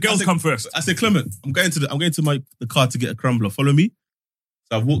party, the girls come first. I said, Clement, I'm going to the car to get a crumbler. Follow me.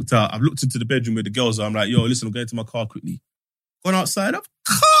 So I've walked out. I've looked into the bedroom where the girls are. I'm like, yo, listen, I'm going to my car quickly. Gone outside.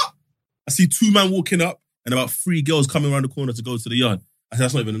 I see 2 men walking up and about 3 girls coming around the corner to go to the yard. I said,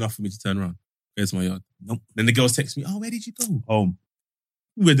 that's not even enough for me to turn around. Go to my yard. Nope. Then the girls text me, oh, where did you go? Home.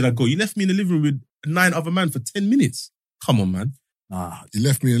 Where did I go? You left me in the living room with 9 other men for 10 minutes. Come on, man. Nah, you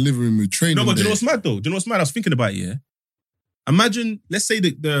left me in the living room with training. No, but do you know what's mad though? Do you know what's mad? I was thinking about it, yeah? Imagine, let's say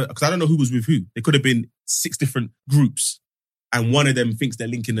because I don't know who was with who. There could have been 6 different groups and one of them thinks they're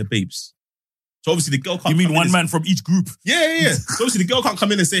linking the babes. So obviously the girl can't. You mean one man from each group? Yeah. So obviously the girl can't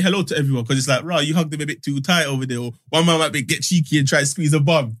come in and say hello to everyone because it's like, right, you hugged him a bit too tight over there. Or one man might get cheeky and try to squeeze a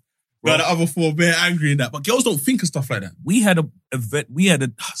bum. While the other 4 bare angry in that. But girls don't think of stuff like that. We had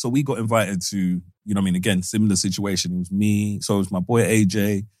so we got invited to, you know what I mean, again, similar situation. It was me, so it was my boy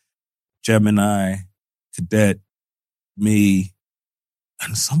AJ, Gemini, Cadet, me,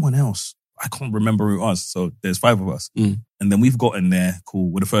 and someone else. I can't remember who it was. So there's 5 of us. And then we've gotten there, cool.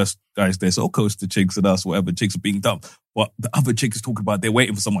 We're the first guys there. So of course the chicks and us, whatever, chicks are being dumb. But the other chick is talking about they're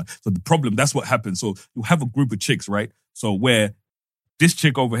waiting for someone. So the problem, that's what happens. So you have a group of chicks, right? So where this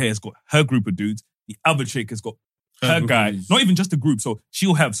chick over here has got her group of dudes, the other chick has got her guy. Not even just a group. So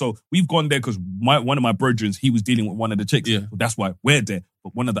we've gone there because one of my brethren, he was dealing with one of the chicks. Yeah. So that's why we're there.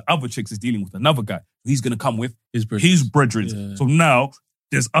 But one of the other chicks is dealing with another guy. He's going to come with his brethren. Yeah. So now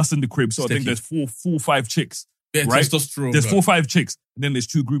there's us in the crib. So I think there's 4 or 5 chicks. Yeah, right? There's 4 or 5 chicks. And then there's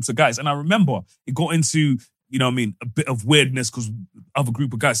 2 groups of guys. And I remember it got into, you know what I mean, a bit of weirdness because other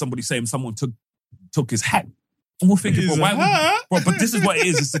group of guys, somebody saying someone took his hat. And we're thinking, but this is what it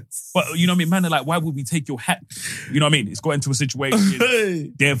is. But you know what I mean? Man, they're like, why would we take your hat? You know what I mean? It's got into a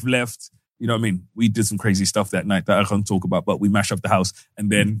situation. Dev left. You know what I mean? We did some crazy stuff that night that I can't talk about, but we mashed up the house. And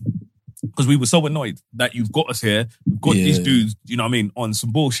then, because we were so annoyed that you've got us here, you've got these dudes, you know what I mean, on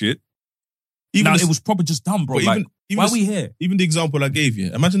some bullshit. It was probably just dumb, bro. Like, why are we here? Even the example I gave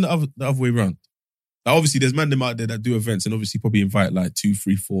you, imagine the other way around. Like, obviously, there's man them out there that do events and obviously probably invite like 2,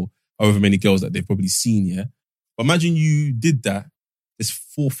 3, 4, however many girls that they've probably seen, yeah? But imagine you did that. There's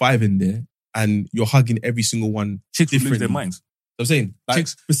 4, 5 in there, and you're hugging every single one. Chicks would lose their minds. I'm saying, like,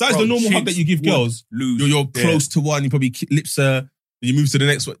 chicks, besides the normal hug that you give girls, you're close to one, you probably lips her, then you move to the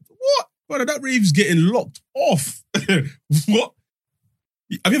next one. What? Brother, that rave's getting locked off. What?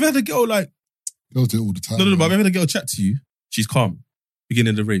 Have you ever had a girl like... Girls do it all the time. No, but have you ever had a girl chat to you? She's calm.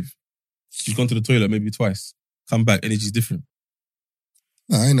 Beginning of the rave. She's gone to the toilet maybe twice. Come back, energy's different.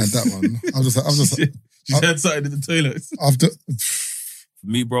 No, I ain't had that one. She's had something in the toilet.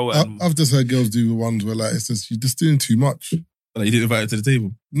 Me, bro. I've just heard girls do the ones where like it's just you're just doing too much. Like you didn't invite her to the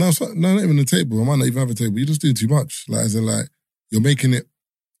table? No, not even the table. I might not even have a table. You're just doing too much. Like as in like you're making it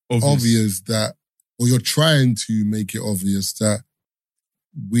obvious that, or you're trying to make it obvious that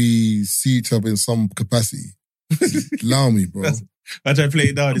we see each other in some capacity. Allow me, bro. I try to play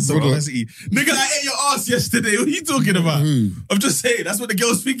it down in some capacity. Nigga, I ate your ass yesterday. What are you talking about? Who? I'm just saying, that's what the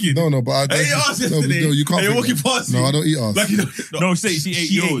girl's thinking. No, but I ate your ass yesterday. No, you can't. And you're walking past me. No, I don't eat ass. Like, no, say she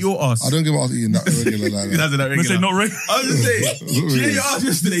ate your ass. I don't give a ass eating that regular like that. That's not regular. Say not regular. I was just saying, she ate your ass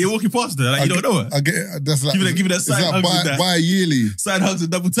yesterday. You're walking past her. Like, you don't know her. I get it. That's like, give it that side hugs with that. Buy yearly. Side hugs and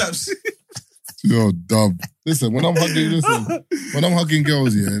double taps. You're dumb. Listen, when I'm hugging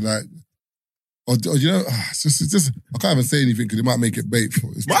girls, yeah, like, or you know, it's just, I can't even say anything because it might make it bait.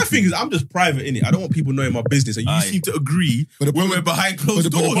 My thing is, I'm just private in it. I don't want people knowing my business, and you seem to agree when we're behind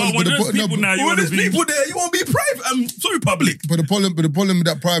closed doors. But when there's people now, you want to be people there, you won't be private. I'm sorry, public. But the problem with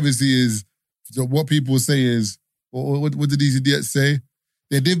that privacy is what people say is, what did these idiots say?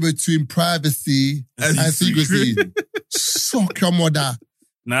 The difference between privacy and secrecy. Suck your mother.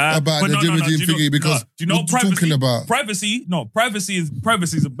 Nah, about the difference thinking because do you know what you're talking about? Privacy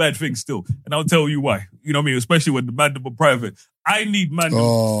is a bad thing still, and I'll tell you why. You know what I mean? Especially when the mandem are private. I need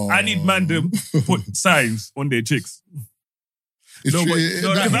mandem to put signs on their chicks. I'll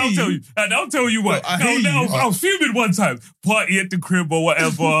tell you what. I was filming one time, party at the crib or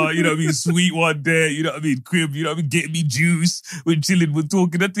whatever. You know what I mean? Sweet one day. You know what I mean? Crib. You know what I mean? Getting me juice. We're chilling. We're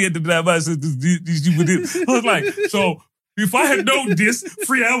talking. At the end of the night, I said, I was like, so. If I had known this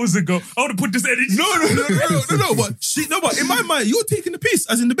 3 hours ago, I would have put this energy. No. But in my mind, you're taking the piss,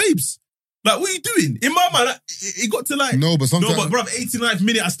 as in the babes. Like, what are you doing? In my mind, it got to like... No, but sometimes... No, but bruv, 89th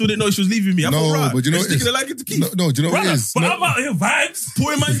minute, I still didn't know she was leaving me. I thought, but you know what it is? Like it to keep. No, do you know what it is? But I'm out here vibes.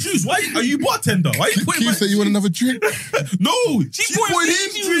 Pouring my juice. Why are you bartender? Why are you pouring my juice? Said you want another drink? No, she's pouring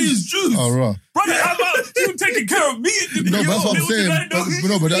his juice. Oh, right. Brother, I'm out. You taking care of me. No, but that's what I'm saying.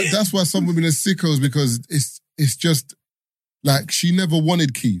 But that's why some women are sickos, because it's just... Like, she never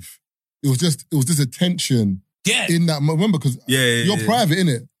wanted Keith. It was just attention in that moment. Remember, because you're private,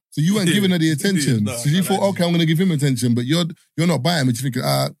 innit? So you weren't giving her the attention. No, so you thought, okay, I'm going to give him attention, but you're not buying it. You're thinking,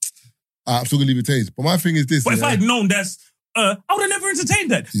 I'm still going to leave it taste. But my thing is this. But if I had known that's, I would have never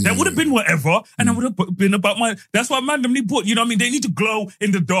entertained that. That would have been whatever, and I would have been about my. That's why randomly put. You know what I mean? They need to glow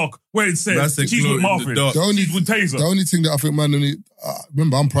in the dark where it says she's with Marvin. She's with Taser. The only thing that I think randomly,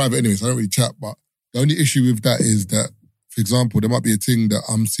 remember I'm private anyway, so I don't really chat. But the only issue with that is that, for example, there might be a thing that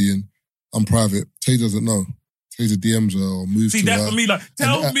I'm seeing. I'm private. Taser doesn't know. Taser DMs her or moves to her. See, that's for me. Like,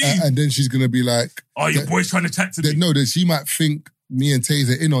 tell me. And then she's gonna be like, "Oh, your boy's trying to chat to me." No, that she might think me and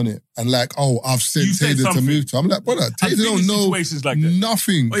Taser in on it, and like, oh, I've said Taser to move to. I'm like, brother, Taser don't know like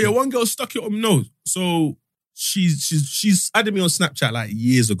nothing. Oh yeah, one girl stuck it on my nose. So she's added me on Snapchat like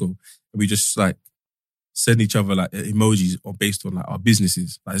years ago, and we just like send each other like emojis or based on like our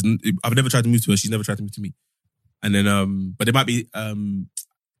businesses. Like, I've never tried to move to her. She's never tried to move to me. And then, but there might be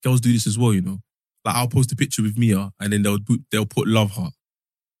girls do this as well, you know. Like I'll post a picture with Mia, and then they'll put love heart.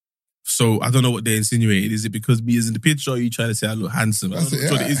 So I don't know what they're insinuating. Is it because Mia's in the picture, or are you trying to say I look handsome?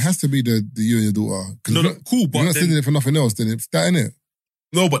 It has to be the you and your daughter. No, cool, but you're not sending it for nothing else. Then it's that, innit?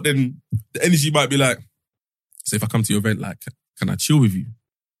 No, but then the energy might be like, so if I come to your event, like, can I chill with you?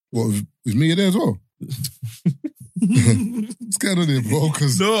 What, with Mia there as well? Scared of it, bro.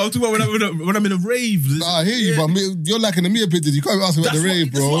 No, I'm talking about when I'm in a rave. Nah, I hear you, but you're lacking the Mia pictures. You can't ask me about the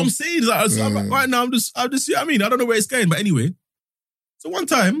rave, bro. That's what I'm saying. Like, right now, I'm just, you know what I mean? I don't know where it's going, but anyway. So one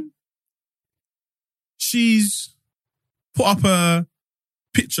time, she's put up a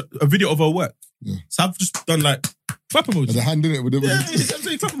video of her work. Yeah. So I've just done like clap emoji. With the hand in it. With the I'm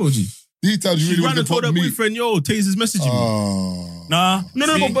saying clap emoji. Details you really want to told her boyfriend, yo, Taser's messaging me. Nah.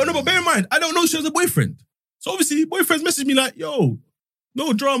 No, but bear in mind, I don't know she has a boyfriend. So obviously, boyfriend's messaged me like, yo,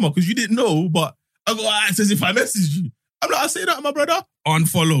 no drama, because you didn't know, but I got to act as if I messaged you. I'm like, I say that, my brother,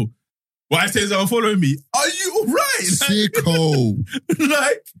 unfollow. Why Taser unfollowing me? Are you alright? Sicko.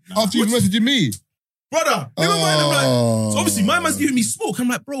 Like, after you messaging me? Brother, never mind. I'm like, so obviously my man's giving me smoke. I'm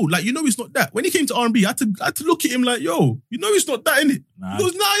like, bro, like, you know it's not that. When he came to R&B, I had to look at him like, yo, you know it's not that, innit? Nah. He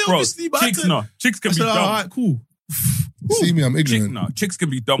goes, nah, bro, obviously, but chicks can be dumb. All right, cool. See me, I'm ignorant. Chicks can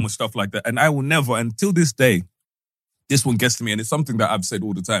be dumb with stuff like that. And I will never, until this day, this one gets to me, and it's something that I've said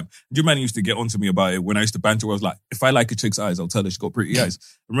all the time. J-Man used to get onto me about it when I used to banter where I was like, if I like a chick's eyes, I'll tell her she's got pretty eyes.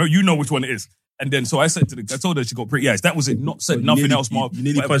 Remember, you know which one it is. And then, so I told her she got pretty eyes. That was it. Not said nothing else, Mark. You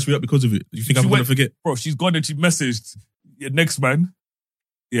nearly punched me up because of it. You think I'm going to forget? Bro, she's gone and she messaged your next man.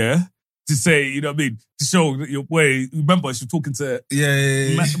 Yeah. To say, you know what I mean? To show your way. Remember, she was talking to...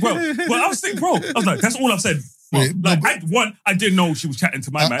 Yeah. Bro, I was thinking, bro, I was like, that's all I've said. Wait, I didn't know she was chatting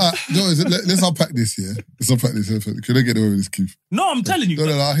to my man. No, let's unpack this, yeah? Let's unpack this. Can I get away with this, Keith? No, I'm telling you.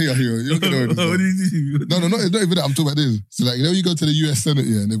 No, I hear you. You'll get away with this. No, not even that. I'm talking about this. So, like, you know, you go to the US Senate,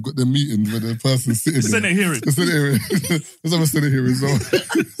 yeah, and they've got their meetings where the person's sitting there. Senate hearing. The Senate hearing. Let's have a Senate hearing.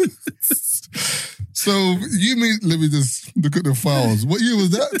 So, let me just look at the files. What year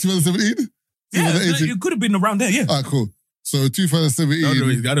was that? 2017? Yeah, it could have been around there, yeah. All right, cool. So, 2017. I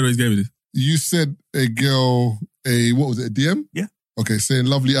don't know his game with this. You said a girl, what was it, a DM? Yeah. Okay, saying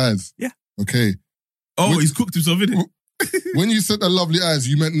lovely eyes. Yeah. Okay. Oh, he's cooked himself, innit? When you said the lovely eyes,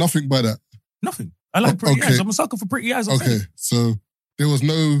 you meant nothing by that? Nothing. I like pretty eyes. I'm a sucker for pretty eyes. Okay, so there was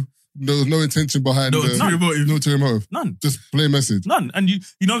no intention behind no ulterior motive. None. Just plain message. None. And you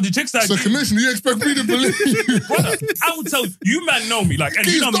know the chicks that... So, Commissioner, you expect me to believe you? Brother, I will tell you, man know me. Like, and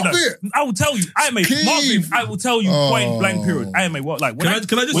you know me. Like, I will tell you, I am a Marvin. I will tell you point blank period. I am a what? Like, can I just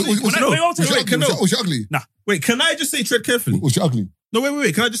say... Was she ugly? Nah. Wait, can I just say tread carefully? Was she ugly? No,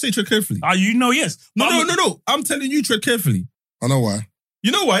 wait. Can I just say tread carefully? You know, yes. No. I'm telling you, tread carefully. I know why.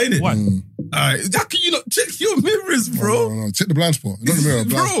 You know why, innit? Why? Alright, how can you not check your mirrors, bro? No. Check the blind spot. Not the mirror,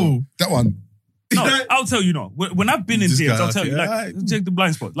 blind spot. That one. No, I'll tell you, no. When I've been in DMs, I'll tell you, like, check the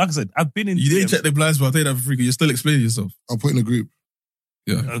blind spot. Like I said, I've been in DMs. You didn't check the blind spot, I'll tell you that for free, you're still explaining yourself. I'll put in a group.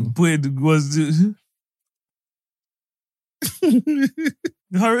 Yeah.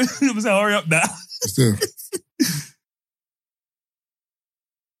 Hurry up now. Still.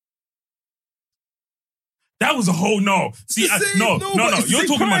 That was a whole no. See, no. You're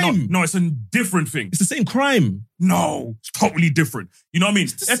talking about no. It's a different thing. It's the same crime. No, it's totally different. You know what I mean?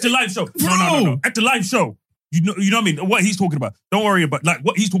 At the live show. No. At the live show. You know what I mean? What he's talking about. Don't worry about, like,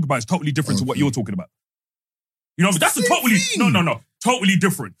 what he's talking about is totally different to what you're talking about. You know what I mean? That's a totally no. Totally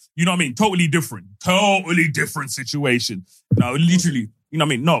different. You know what I mean? Totally different situation. No, literally. You know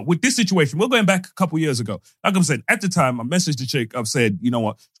what I mean? No, with this situation, we're going back a couple years ago. Like I'm saying, at the time, I messaged the chick. I've said, you know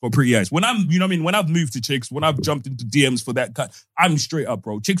what? She's got pretty eyes. When I'm, you know what I mean? When I've moved to chicks, when I've jumped into DMs for that cut, I'm straight up,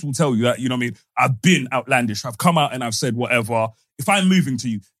 bro. Chicks will tell you that, you know what I mean? I've been outlandish. I've come out and I've said whatever. If I'm moving to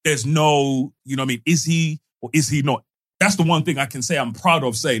you, there's no, you know what I mean? Is he or is he not? That's the one thing I can say I'm proud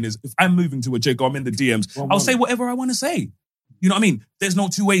of saying is if I'm moving to a chick or I'm in the DMs, I'll say whatever I want to say. You know what I mean? There's no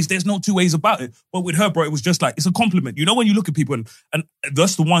two ways about it. But with her, bro, it was just like, it's a compliment. You know when you look at people, and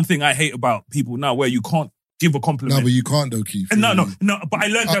that's the one thing I hate about people now, where you can't give a compliment. No, but you can't though, Keith. And no, but I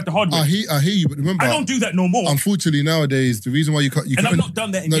learned that the hard way. I hear you, but remember... I don't do that no more. Unfortunately, nowadays, the reason why you can't... And I've not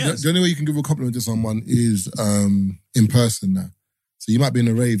done that in years. The only way you can give a compliment to someone is in person now. So you might be in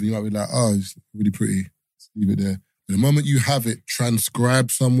a rave and you might be like, oh, it's really pretty. Just leave it there. But the moment you have it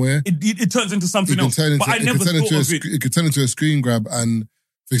transcribed somewhere... It turns into something else. But I never thought of it. It could turn into a screen grab. And,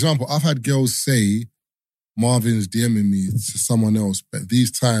 for example, I've had girls say, Marvin's DMing me to someone else, but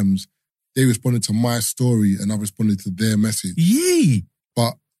these times... they responded to my story and I responded to their message. Yay!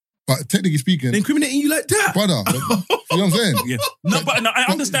 But technically speaking... They're incriminating you like that? Brother, you know what I'm saying? Yeah. I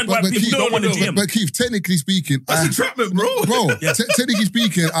understand why people Keith, don't want to DM. But Keith, technically speaking... That's entrapment, bro. Technically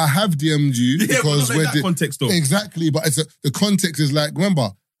speaking, I have DM'd you because we're... that context though. Exactly, but the context is like,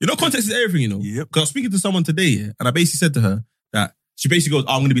 remember... You know, context is everything, you know? Yep. Because I was speaking to someone today, and I basically said to her that... She basically goes,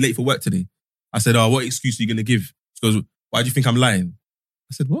 I'm going to be late for work today. I said, what excuse are you going to give? She goes, why do you think I'm lying?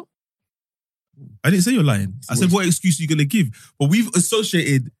 I said, what? I didn't say you're lying. I said, what excuse are you going to give? But we've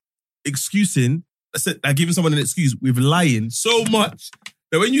associated excusing, like giving someone an excuse with lying so much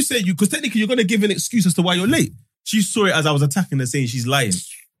that when you say because technically you're going to give an excuse as to why you're late. She saw it as I was attacking her saying she's lying.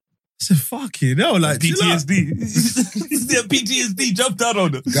 I said, fucking hell, like PTSD. Yeah, PTSD jumped out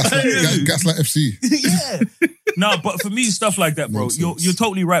on her. Gaslight FC. Yeah. No, but for me, stuff like that, bro, you're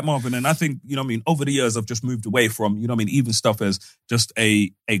totally right, Marvin. And I think, you know what I mean, over the years, I've just moved away from, you know what I mean, even stuff as just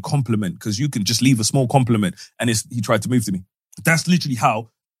a compliment, because you can just leave a small compliment and he tried to move to me. That's literally how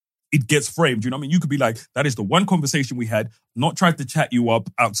it gets framed. You know what I mean? You could be like, that is the one conversation we had, not tried to chat you up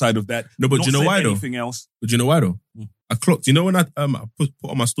outside of that. No, but do you know why though? Anything else. But do you know why though? I clocked, you know when I put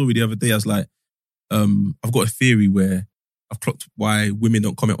on my story the other day, I was like, I've got a theory where I've clocked why women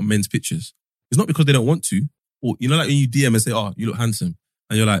don't comment on men's pictures. It's not because they don't want to. Or, you know, like when you DM and say, oh, you look handsome.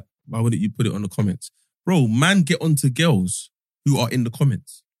 And you're like, why wouldn't you put it on the comments? Bro, man, get onto girls who are in the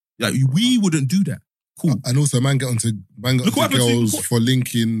comments. Like, we wouldn't do that. Cool. And also, man, get onto girls for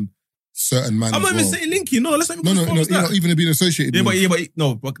linking certain man. I'm not even saying linking. No, let's not even go as far as that. Not even being associated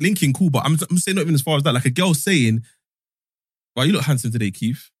with. But linking, cool. But I'm saying not even as far as that. Like a girl saying, well, you look handsome today,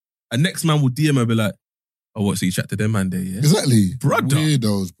 Keith. And next man will DM her and be like, oh, what? So you chat to them man there, yeah? Exactly. Brother.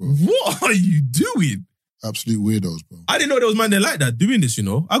 Weirdos, bro. What are you doing? Absolute weirdos, bro. I didn't know there was man there like that doing this, you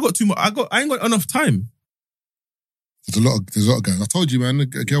know. I ain't got enough time. There's a lot of guys. I told you, man, a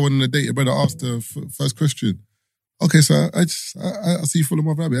girl went on a date, your brother asked her first question. Okay, so I see you full of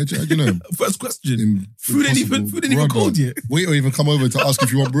my baby. How do you know him? First question. Food ain't even cold yet. Wait or even come over to ask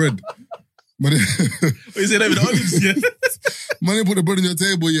if you want bread. Man, you say that with the olives, yeah? Man, didn't put the bread on your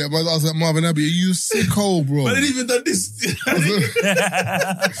table yet, but I was like, Marvin Abbey, are you sicko, bro? Man, I didn't even done this.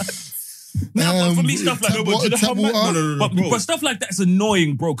 But for me, stuff like that, but stuff like that's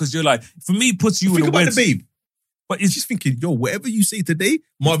annoying, bro. Because you're like, for me, it puts you in a weird. weird. The babe, but it's just thinking, yo, whatever you say today,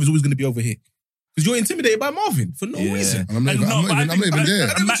 Marvin's always going to be over here because you're intimidated by Marvin for no reason. And I'm not even there.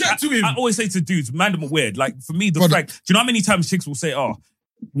 I never chat to him. I always say to dudes, man, them are weird. Like for me, the fact, do you know how many times chicks will say, oh,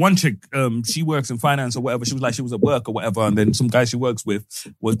 one chick, she works in finance or whatever. She was like, she was at work or whatever. And then some guy she works with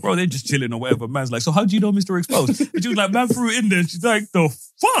was, bro, they're just chilling or whatever. Man's like, so how do you know Mr. Exposed? And she was like, man threw it in there. She's like, the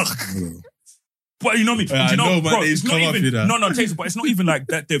fuck? But you know me. I know, man, bro, it's not even, no, Taser, but it's not even like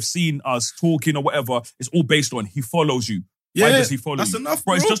that they've seen us talking or whatever. It's all based on he follows you. Yeah, why does he follow that's you? enough,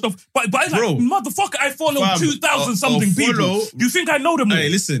 bro. It's just enough. But it's like, motherfucker, I follow 2,000 something people. You think I know them all? Hey,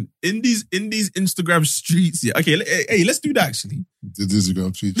 listen, in these Instagram streets, yeah. Okay, hey, let's do that actually. The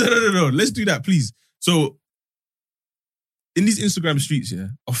Instagram streets. No. Let's do that, please. So, in these Instagram streets, yeah,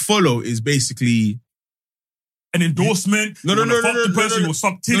 a follow is basically an endorsement. No. The person will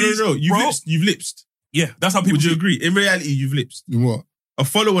suck titties. No. You've lipsed. Yeah, that's how people. Would you agree? In reality, you've lipsed. In what? A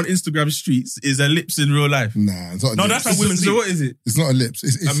follow on Instagram streets is a lips in real life. Nah, it's not. No, that's how women see. So what is it? It's not a lips.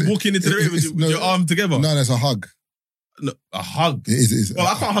 I'm walking into the room with your arm together. No, that's a hug. No, a hug. It is. Well,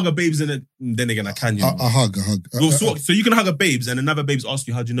 I can't hug a babes and then again I can. You know? A hug. Well, so you can hug a babes and another babes ask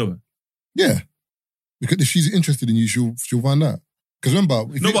you how do you know her? Yeah, because if she's interested in you, she'll find out. Because remember,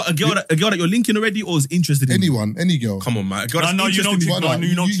 but a girl that you're linking already or is interested in any girl. Come on, man. You can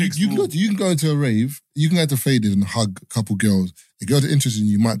go into a rave. You can go to Faded and hug a couple girls. A girl that's interested in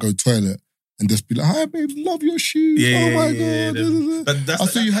you might go toilet and just be like, "Hi, babe, love your shoes. Oh my god." I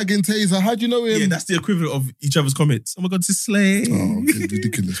saw you hugging Taser. How do you know him? Yeah, that's the equivalent of each other's comments. Oh my god, this is slay. Oh,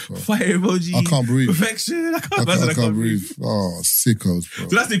 ridiculous, bro. Fire emoji. I can't breathe. Perfection. I can't breathe. Oh, sickos, bro.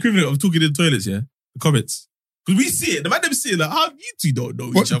 So that's the equivalent of talking in the toilets, yeah? The comments. Because we see it. The man them see it like, how you two don't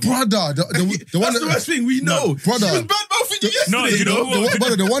know each other. Brother, the one that's the worst thing we know. Brother. She was bad No, you know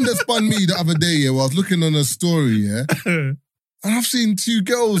what? The one that spun me the other day, yeah, where I was looking on a story, yeah, and I've seen two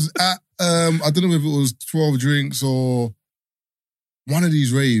girls at, I don't know if it was 12 drinks or one of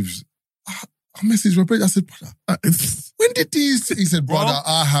these raves. I messaged my brother. I said, brother, when did these? He said, brother,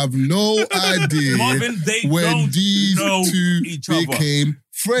 I have no idea Marvin, they when don't these know two each other. became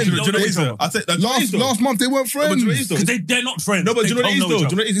friends. Do you know what it is, though? I said, Last month they weren't friends. Because they're not friends. No, but do you know what it is, They don't though? know Do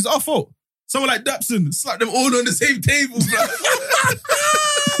each you know what it is? It's our fault. Someone like Dapson slapped them all on the same table, bro.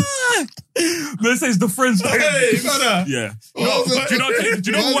 Man says the friends. Hey, brother. Yeah. No, do you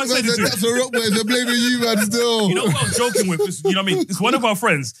know who I said it to? That's a rock boy. They're blaming you, man, still. You know who I was joking with? You know what I mean? It's one of our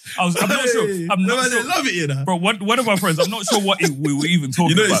friends. I'm not sure. I'm not sure. They love it, you know. Bro, one of our friends, I'm not sure what we were even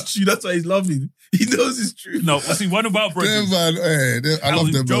talking about. You know it's true. That's why he's loving. He knows it's true. No, see, one of our Yeah, brothers. man. Hey, I love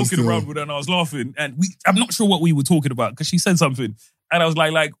was them. joking around with her and I was laughing. And I'm not sure what we were talking about because she said something. And I was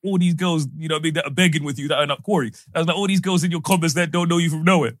like all these girls, you know what I mean, that are begging with you that are not Corey. I was like, all these girls in your comments that don't know you from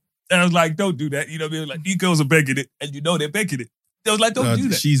nowhere. And I was like, don't do that. You know what I mean? Like, these girls are begging it and you know they're begging it. I was like, don't do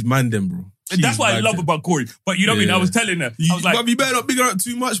that. She's man them, bro. And that's what I love about Corey. But you know what I mean? I was telling her. I was like, you better not big her up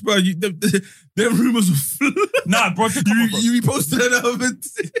too much, bro. Them rumors were nah, bro, come on, bro. You reposted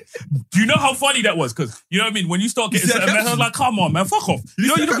it. Do you know how funny that was? Because, you know what I mean? When you start getting certain messages, I was like, come on, man, fuck off. You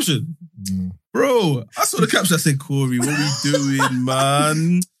know the caption? Bro, I saw the caption. I said, Corey, what we doing,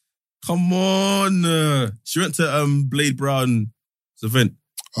 man? Come on. She went to Blade Brown's event.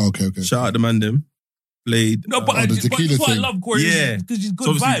 Okay. Shout out the man them. Blade. No, but, the but tequila that's why I thing. love Corey. Yeah. Because she's good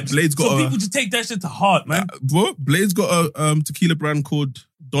So obviously vibes. Blade's got so a- people just take that shit to heart, man. Bro, Blade's got a tequila brand called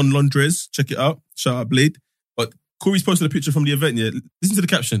Don Londres. Check it out. Shout out Blade. But Corey's posted a picture from the event, yeah. Listen to the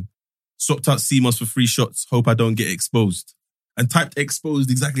caption. Swapped out CMOS for 3 shots. Hope I don't get exposed. And typed exposed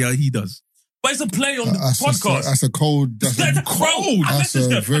exactly how he does. But it's a play on the podcast. That's a cold. That's That's a cold. I That's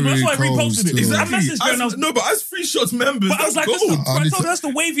messaged a her. very That's why I cold reposted it. still. Exactly. I messaged her and I was, No, but as 3 shots members, but I was that's like, gold. I told her that's the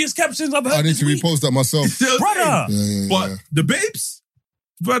waviest captions I've heard I need this to week. repost that myself. Brother. Yeah. But the babes,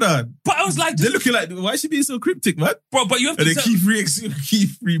 brother, But I was like, they're looking like, why is she being so cryptic, man? bro, but you have to And then tell-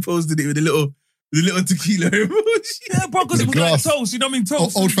 Keith reposted it with a little tequila emoji. Yeah, bro, because The it was glass. like toast, you know what I mean?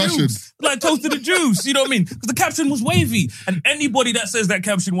 Toast. Old to the fashioned. Jews. Like toast to the Jews, you know what I mean? Because the caption was wavy. And anybody that says that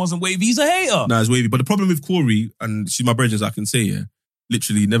caption wasn't wavy, he's a hater. Nah, it's wavy. But the problem with Corey, and she's my brethren, I can say, yeah,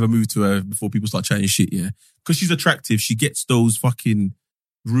 literally never move to her before people start chatting shit, yeah. Because she's attractive, she gets those fucking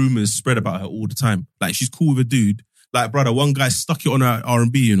rumors spread about her all the time. Like, she's cool with a dude. Like, brother, one guy stuck it on her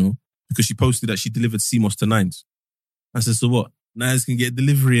R&B, you know, because she posted that she delivered CMOS to Nines. I said, so what? Nines can get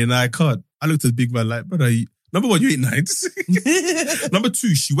delivery and I can't. I looked at the big man like, brother, number one, you ain't Nines. Number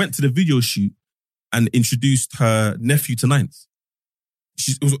 2, she went to the video shoot and introduced her nephew to Nines.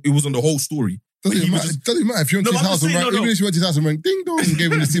 It was on the whole story. Doesn't matter if you went to his house and rang, even if you went to his house and rang ding dong and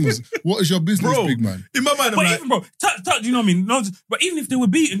gave him the CMOS. What is your business, Bro, big man? In my mind, I'm But like, even, bro, you know what I mean? No, but even if they were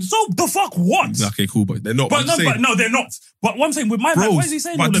beaten, so the fuck what? okay, cool, but they're not. But no, they're not. But one thing with my man, why is he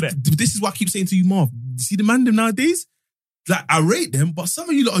saying all of that? This is what I keep saying to you, Marv. You see the man them nowadays? Like, I rate them, but some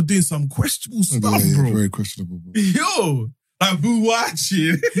of you lot are doing some questionable stuff, Yeah, bro. very questionable, bro. Yo, like, who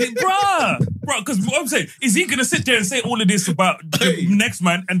watching? Bruh, because what I'm saying, is he going to sit there and say all of this about the next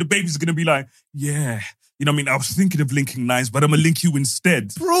man and the baby's going to be like, yeah, you know what I mean? I was thinking of linking Nines, but I'm going to link you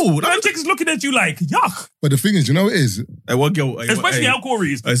instead. Bro, That chick is looking at you like, yuck. But the thing is, you know what it is? one girl, Especially how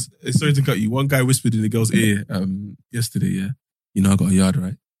Corey is. sorry to cut you. One guy whispered in the girl's ear yesterday, yeah, you know, I got a yard,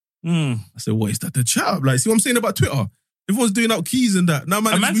 right? I said, what is that? The chat? Like, see what I'm saying about Twitter? Everyone's doing out keys and that. Now,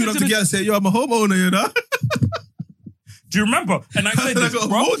 man, just moving up to girl and say, yo, I'm a homeowner, you know? Do you remember? And I said I this, got a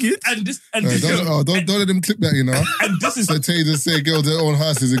bro. mortgage. And this, Don't let them clip that, you know. and this is So Taser say girls their own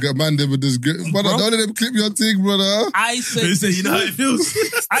houses and get man there with this girl. Brother, Bro. don't let them clip your thing, brother. I said, They say, you know how it feels.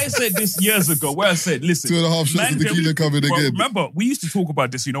 I said this years ago where I said, listen. 2.5 shots man, of tequila coming bro, again. Remember, we used to talk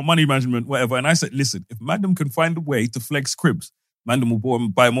about this, you know, money management, whatever. And I said, listen, if Madam can find a way to flex cribs, Madam will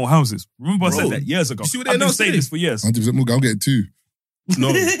buy more houses. Remember I Bro, said that years ago. you see what they I've been announced saying today? this for years. 100% Muga, I'm getting 2. No.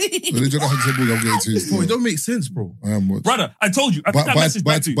 When they drop 100% Muga, I'm getting 2. Bro, it don't make sense, bro. I am what? Brother, I told you. I think I messaged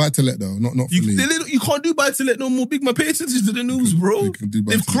back to you. Buy to let though, not for me. You can't do buy to let no more. Big man, pay attention to the news, bro. You can do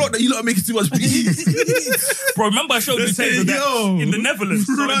buy They've to clocked let. that you lot are making too much peace. Bro, remember I showed you They say, Taser that yo, in the Netherlands.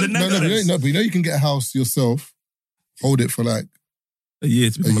 So in the run. Netherlands. But you know you can get a house yourself, hold it for like A year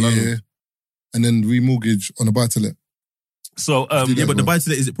to a become a landlord. year, and then remortgage on a buy to let. So, Yeah, but the well. buy to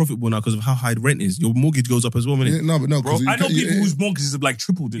let, is it profitable now because of how high the rent is? Your mortgage goes up as well, innit? Yeah, no, bro, because I know people whose mortgages have like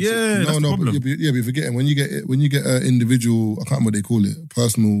tripled. And shit. Yeah, that's the but problem. but you're forgetting when you get an individual, I can't remember what they call it,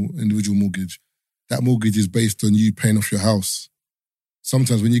 personal individual mortgage. That mortgage is based on you paying off your house.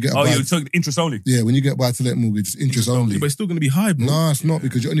 sometimes when you get a you're talking interest only. yeah, when you get buy-to-let mortgage, it's interest only. But it's still going to be high, bro. No, it's not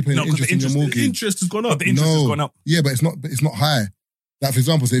because you're only paying No, 'cause the interest in your interest- The mortgage. interest has gone But up. the interest has gone up. Yeah, but it's not high. Like for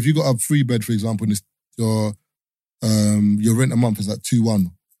example, say if you got a 3-bed, for example, and it's your rent a month is like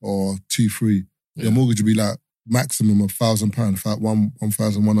 2,100 or 2,300. Your mortgage would be like maximum of £1,000, like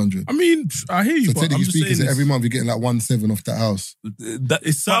 1,100. I mean, I hear you, So but technically I'm just speaking, saying so every month you're getting like 1,700 off that house. That,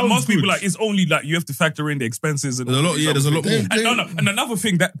 It sounds but most people good. like it's only like you have to factor in the expenses and There's a all lot. these Yeah, there's a other lot things. more. And another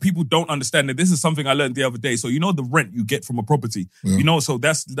thing that people don't understand, and this is something I learned the other day. So you know the rent you get from a property, Yeah. you know, so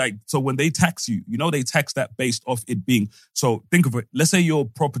that's like, so when they tax you, you know, they tax that based off it being. So think of it. Let's say your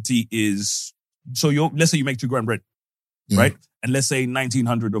property is, let's say you make $2,000 rent, Yeah. right? And let's say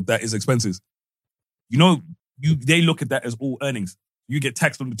 1,900 of that is expenses. You know, they look at that as all earnings. You get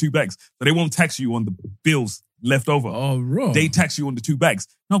taxed on the 2 bags, but they won't tax you on the bills left over. Oh, bro. They tax you on the 2 bags.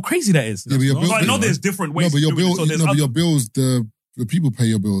 No, crazy that is. Yeah, but your So bills- I know there's different ways. No, but your to do it. bill, So there's but other- your bills, the people pay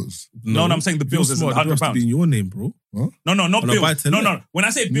your bills. No, I'm saying the bills You're is smart. £100. It has to be in your name, bro. No, not On a bills. buy-to-let. No. When I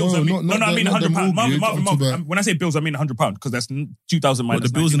say bills, No, I mean not the- I mean not the £100. mortgage, I'm talking about- When I say bills, I mean £100 because that's 2,000 What, minus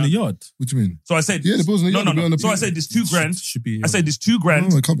the bills in the 99. yard? What do you mean? So I said, Yeah, the bills in the yard will be on the So I bill. said, there's £2,000. Should be. I said, there's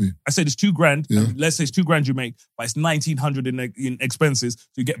 £2,000. No, it can't be. I said it's £2,000. Yeah. And let's say it's £2,000 you make, but it's 1,900 in expenses. So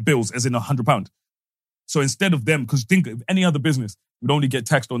you get bills as in £100. So instead of them, because think of any other business would only get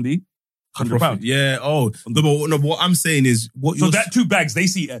taxed on the £100. Yeah. Oh, no, but what I'm saying is what So you're. that 2 bags they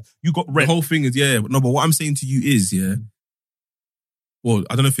see you got The rent. whole thing is, no, but what I'm saying to you is, well,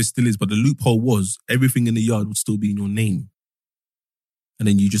 I don't know if it still is, but the loophole was everything in the yard would still be in your name. And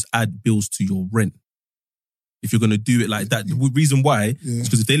then you just add bills to your rent. If you're going to do it like that, the reason why Yeah. is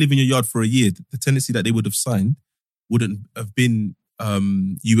because if they live in your yard for a year, the tenancy that they would have signed wouldn't have been,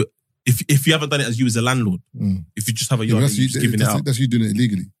 if you haven't done it as you as a landlord, Mm. if you just have a Yeah, yard but and you're just giving it out. that's you doing it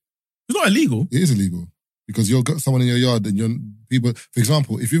illegally. It's not illegal. It is illegal because you've got someone in your yard and you're people. For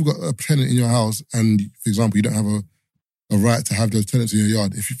example, if you've got a tenant in your house and, for example, you don't have a right to have those tenants in your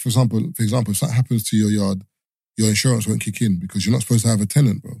yard. If you, for example, if something happens to your yard, your insurance won't kick in because you're not supposed to have a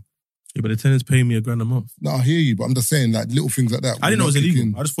tenant, bro. Yeah, but the tenant's paying me £1,000 a month. No, I hear you, but I'm just saying like little things like that. I didn't know it was will not kick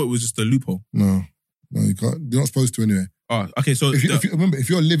illegal. in. I just thought it was just a loophole. No, you can't. You're not supposed to anyway. Oh, okay, so If you remember, if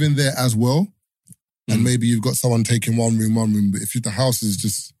you're living there as well, and Mm. maybe you've got someone taking one room, but if the house is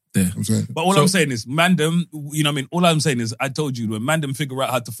just, there. I'm saying, But all So- I'm saying is, Mandem, you know what I mean? All I'm saying is, I told you, when Mandem figure out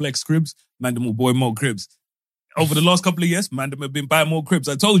how to flex cribs, Mandem will buy more cribs. Over the last couple of years, Mandem have been buying more cribs.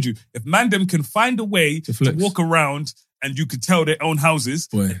 I told you, if Mandem can find a way To to flex. walk around and you could tell their own houses,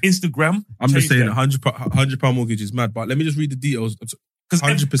 Boy. Instagram, I'm just saying that. £100 mortgage is mad. But let me just read the details. Because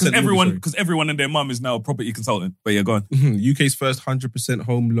 100% everyone and their mum is now a property consultant. But yeah, go on. UK's first 100%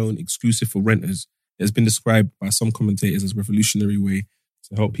 home loan exclusive for renters. It has been described by some commentators as a revolutionary way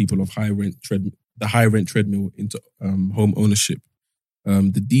to help people of high rent treadmill into home ownership.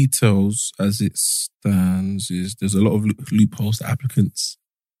 The details as it stands is there's a lot of loopholes that applicants.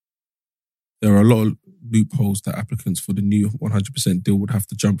 There are a lot of loopholes that applicants for the new 100% deal would have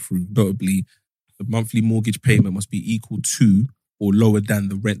to jump through. Notably, the monthly mortgage payment must be equal to or lower than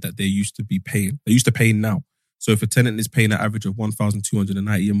the rent that they're used to paying now. So if a tenant is paying an average of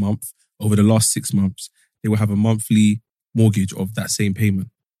 $1,290 a month over the last 6 months, they will have a monthly mortgage of that same payment.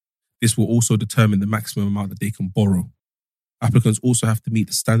 This will also determine the maximum amount that they can borrow. Applicants also have to meet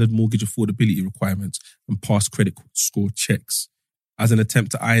the standard mortgage affordability requirements and pass credit score checks. As an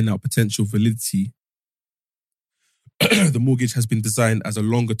attempt to iron out potential validity, the mortgage has been designed as a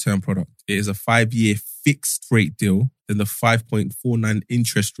longer-term product. It is a 5-year fixed rate deal. Then the 5.49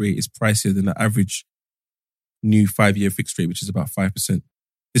 interest rate is pricier than the average new 5-year fixed rate, which is about 5%.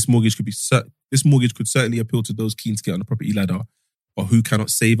 This mortgage could certainly appeal to those keen to get on the property ladder, but who cannot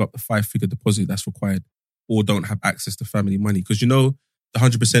save up the 5-figure deposit that's required or don't have access to family money. Because you know the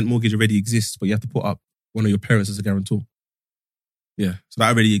 100% mortgage already exists, but you have to put up one of your parents as a guarantor. Yeah, so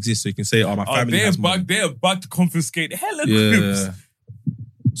that already exists. So you can say, "Oh, my family has money." They're about to confiscate hella Yeah. cribs.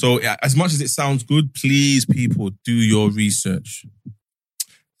 So as much as it sounds good, please, people, do your research.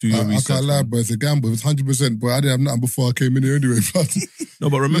 Do your I research. can't lie, man. bro. It's a gamble. It's 100%, but I didn't have nothing before I came in here anyway. But No,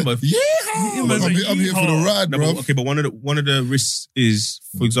 but remember, yeah, I'm here for the ride, No, bro. but, okay, but one of the risks is,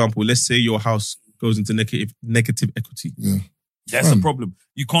 for example, let's say your house goes into negative equity. Yeah. That's the problem.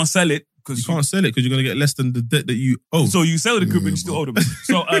 You can't sell it You because can't sell it because you're gonna get less than the debt that you owe. So you sell the crib and you still owe them.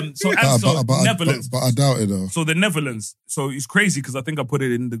 So Netherlands. But I doubt it though. So the Netherlands. So it's crazy because I think I put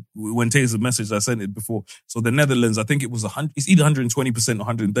it in when Taser's message I sent it before. So the Netherlands, I think it was it's either 120% or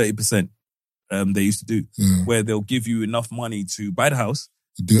 130%. They used to do where they'll give you enough money to buy the house,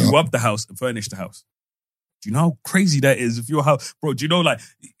 do up the house, and furnish the house. Do you know how crazy that is? If your house, bro, do you know like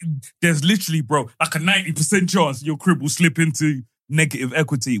there's literally, bro, like a 90% chance your crib will slip into negative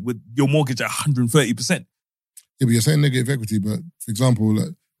equity with your mortgage at 130%. Yeah, but you're saying negative equity, but for example, like,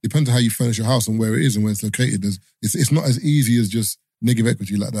 depends on how you furnish your house and where it is and where it's located. It's not as easy as just negative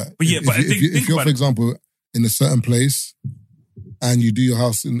equity like that. But yeah, if you're, for example, in a certain place and you do your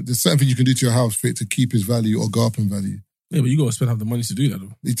house, and there's certain things you can do to your house for it to keep its value or go up in value. Yeah, but you got to spend half the money to do that,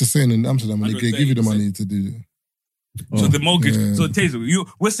 though. It's just saying in Amsterdam, when they give you the money to do it. So the mortgage, yeah. so Taser,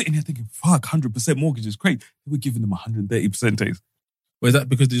 we're sitting here thinking, fuck, 100% mortgage is great. We're giving them 130%, Taser. Well, is that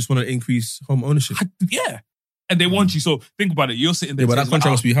because they just want to increase home ownership? Yeah. And they want you. So think about it. You're sitting there. Yeah, but that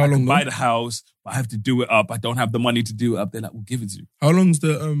contract must be how long? Buy the house, but I have to do it up. I don't have the money to do it up. They're like, we'll give it to you. How long's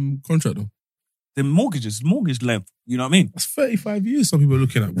the contract though? The mortgage length. You know what I mean? That's 35 years. Some people are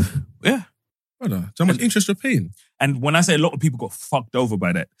looking at. Yeah. Brother, how much interest you're paying? And when I say a lot of people got fucked over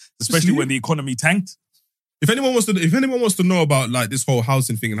by that, especially when the economy tanked. If anyone wants to know about like this whole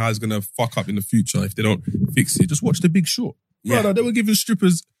housing thing and how it's gonna fuck up in the future if they don't fix it, just watch The Big Short. Yeah. Brother, they were giving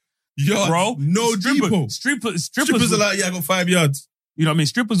strippers yards, bro, no depot. Strippers Strippers are like, yeah, I got 5 yards. You know what I mean?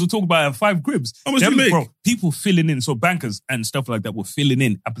 Strippers will talk about 5 cribs. How much do you make? Bro, people filling in, so bankers and stuff like that were filling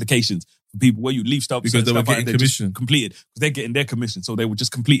in applications for people where you leave stuff because they were stuff getting commission completed because they're getting their commission, so they were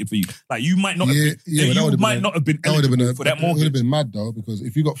just completed for you. Like you might not have been, you might not have been eligible for that mortgage. It would have been mad though, because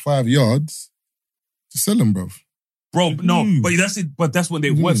if you got 5 yards, just sell them, bro. Bro, no, but that's it. But that's when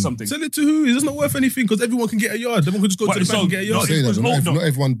they're worth something. Sell it to who? It's not worth anything because everyone can get a yard. Everyone can just go to the bank and get a yard. Not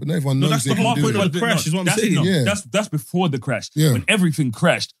everyone knows that's they the can whole do point it. of the crash is what I'm saying. Yeah. That's before the crash. Yeah. When everything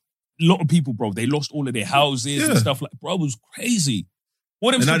crashed, a lot of people, bro, they lost all of their houses and stuff like. Bro, it was crazy.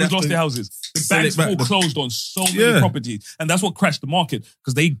 What if people lost their houses? The banks foreclosed on so many properties, and that's what crashed the market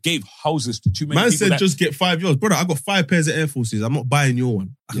because they gave houses to too many people. Man said just get 5 yards, brother. I got 5 pairs of Air Forces. I'm not buying your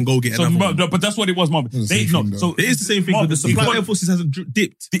one. I can go get another one. But that's what it was, Marvin. So it is the same thing. But the supply of Air Forces hasn't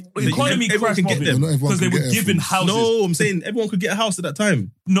dipped. The economy crashed, can get them because they were given houses. No, I'm saying everyone could get a house at that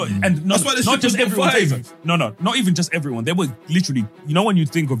time. No, and that's why not just everyone. 5. No, not even just everyone. They were literally, you know, when you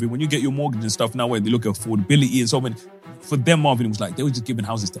think of it, when you get your mortgage and stuff now, where they look at affordability and so many. For them, Marvin, it was like they were just giving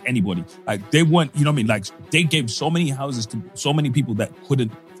houses to anybody. Like they weren't, you know what I mean? Like they gave so many houses to so many people that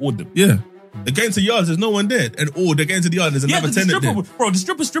couldn't afford them. Yeah. They're getting to yards, there's no one there. And they're getting to the yard, there's another tenant there. Bro, the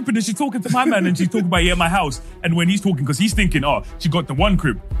stripper's stripping and she's talking to my man and she's talking about, my house. And when he's talking, because he's thinking, she got the 1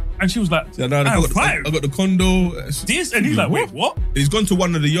 crib. And she was like, I got 5. I got the condo. This, and he's like, wait, what? He's gone to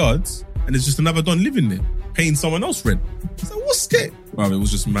one of the yards and there's just another don living there, paying someone else rent. So what's that? Wow, it was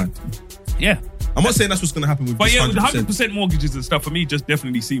just mad. Yeah. I'm not saying that's what's going to happen with but this 100%. With 100% mortgages and stuff, for me, just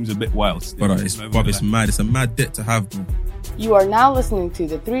definitely seems a bit wild. But it's mad. It's a mad debt to have, bro. You are now listening to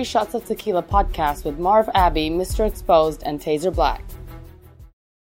the 3 Shots of Tequila podcast with Marv Abbey, Mr. Exposed, and Taser Black.